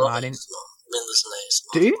ASMR? I love ASMR. I've been listening to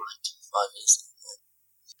ASMR Do you? for like 5 years.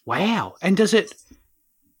 Wow. And does it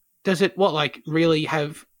really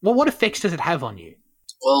have what effects does it have on you?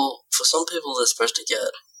 Well, for some people they're supposed to get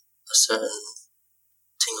a certain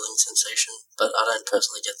tingling sensation, but I don't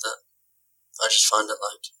personally get that. I just find it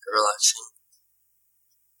like relaxing.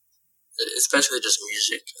 It's basically just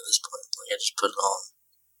music at this point. Like I just put it on,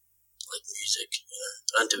 like music.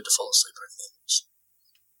 I don't do it to fall asleep or anything. It's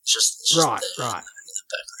just right. in the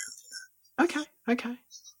background. Okay.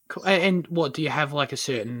 Cool. And what do you have like a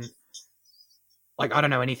certain? Like I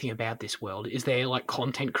don't know anything about this world. Is there like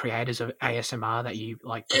content creators of ASMR that you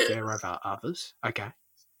like prefer over others? Okay.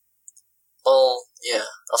 Well, yeah.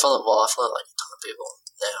 I follow like a ton of people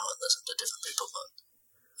now and listen to different people, but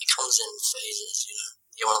it comes in phases.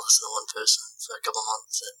 You want to listen to one person for a couple of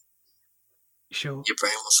months, and sure, your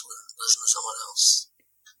brain wants to listen to someone else.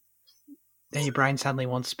 Then your brain suddenly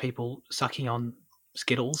wants people sucking on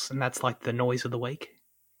Skittles, and that's like the noise of the week.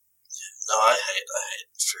 No, I hate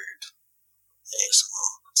food. ASMR.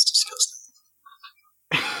 It's disgusting.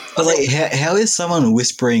 But like, how is someone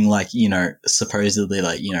whispering like supposedly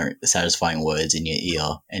like satisfying words in your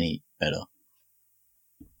ear any better?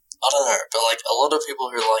 I don't know, but like a lot of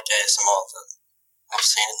people who like ASMR that I've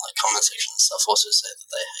seen in like comment section and stuff also say that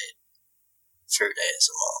they hate food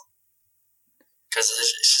ASMR because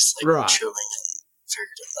it's just like chewing and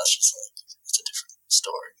food, and that's just like it's a different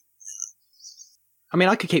story. I mean,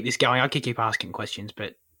 I could keep this going. I could keep asking questions,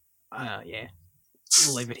 but yeah,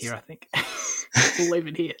 we'll leave it here. I think we'll leave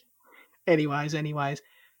it here. Anyways,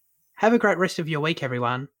 have a great rest of your week,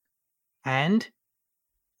 everyone, and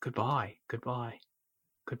goodbye.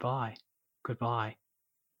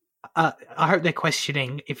 I hope they're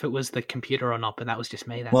questioning if it was the computer or not, but that was just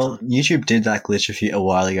me that time. YouTube did that glitch a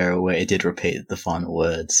while ago where it did repeat the final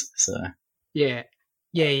words, so... Yeah.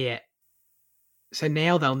 So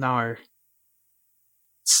now they'll know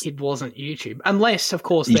it wasn't YouTube. Unless, of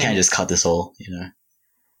course... You can't just cut this all,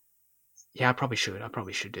 Yeah, I probably should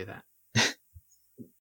do that.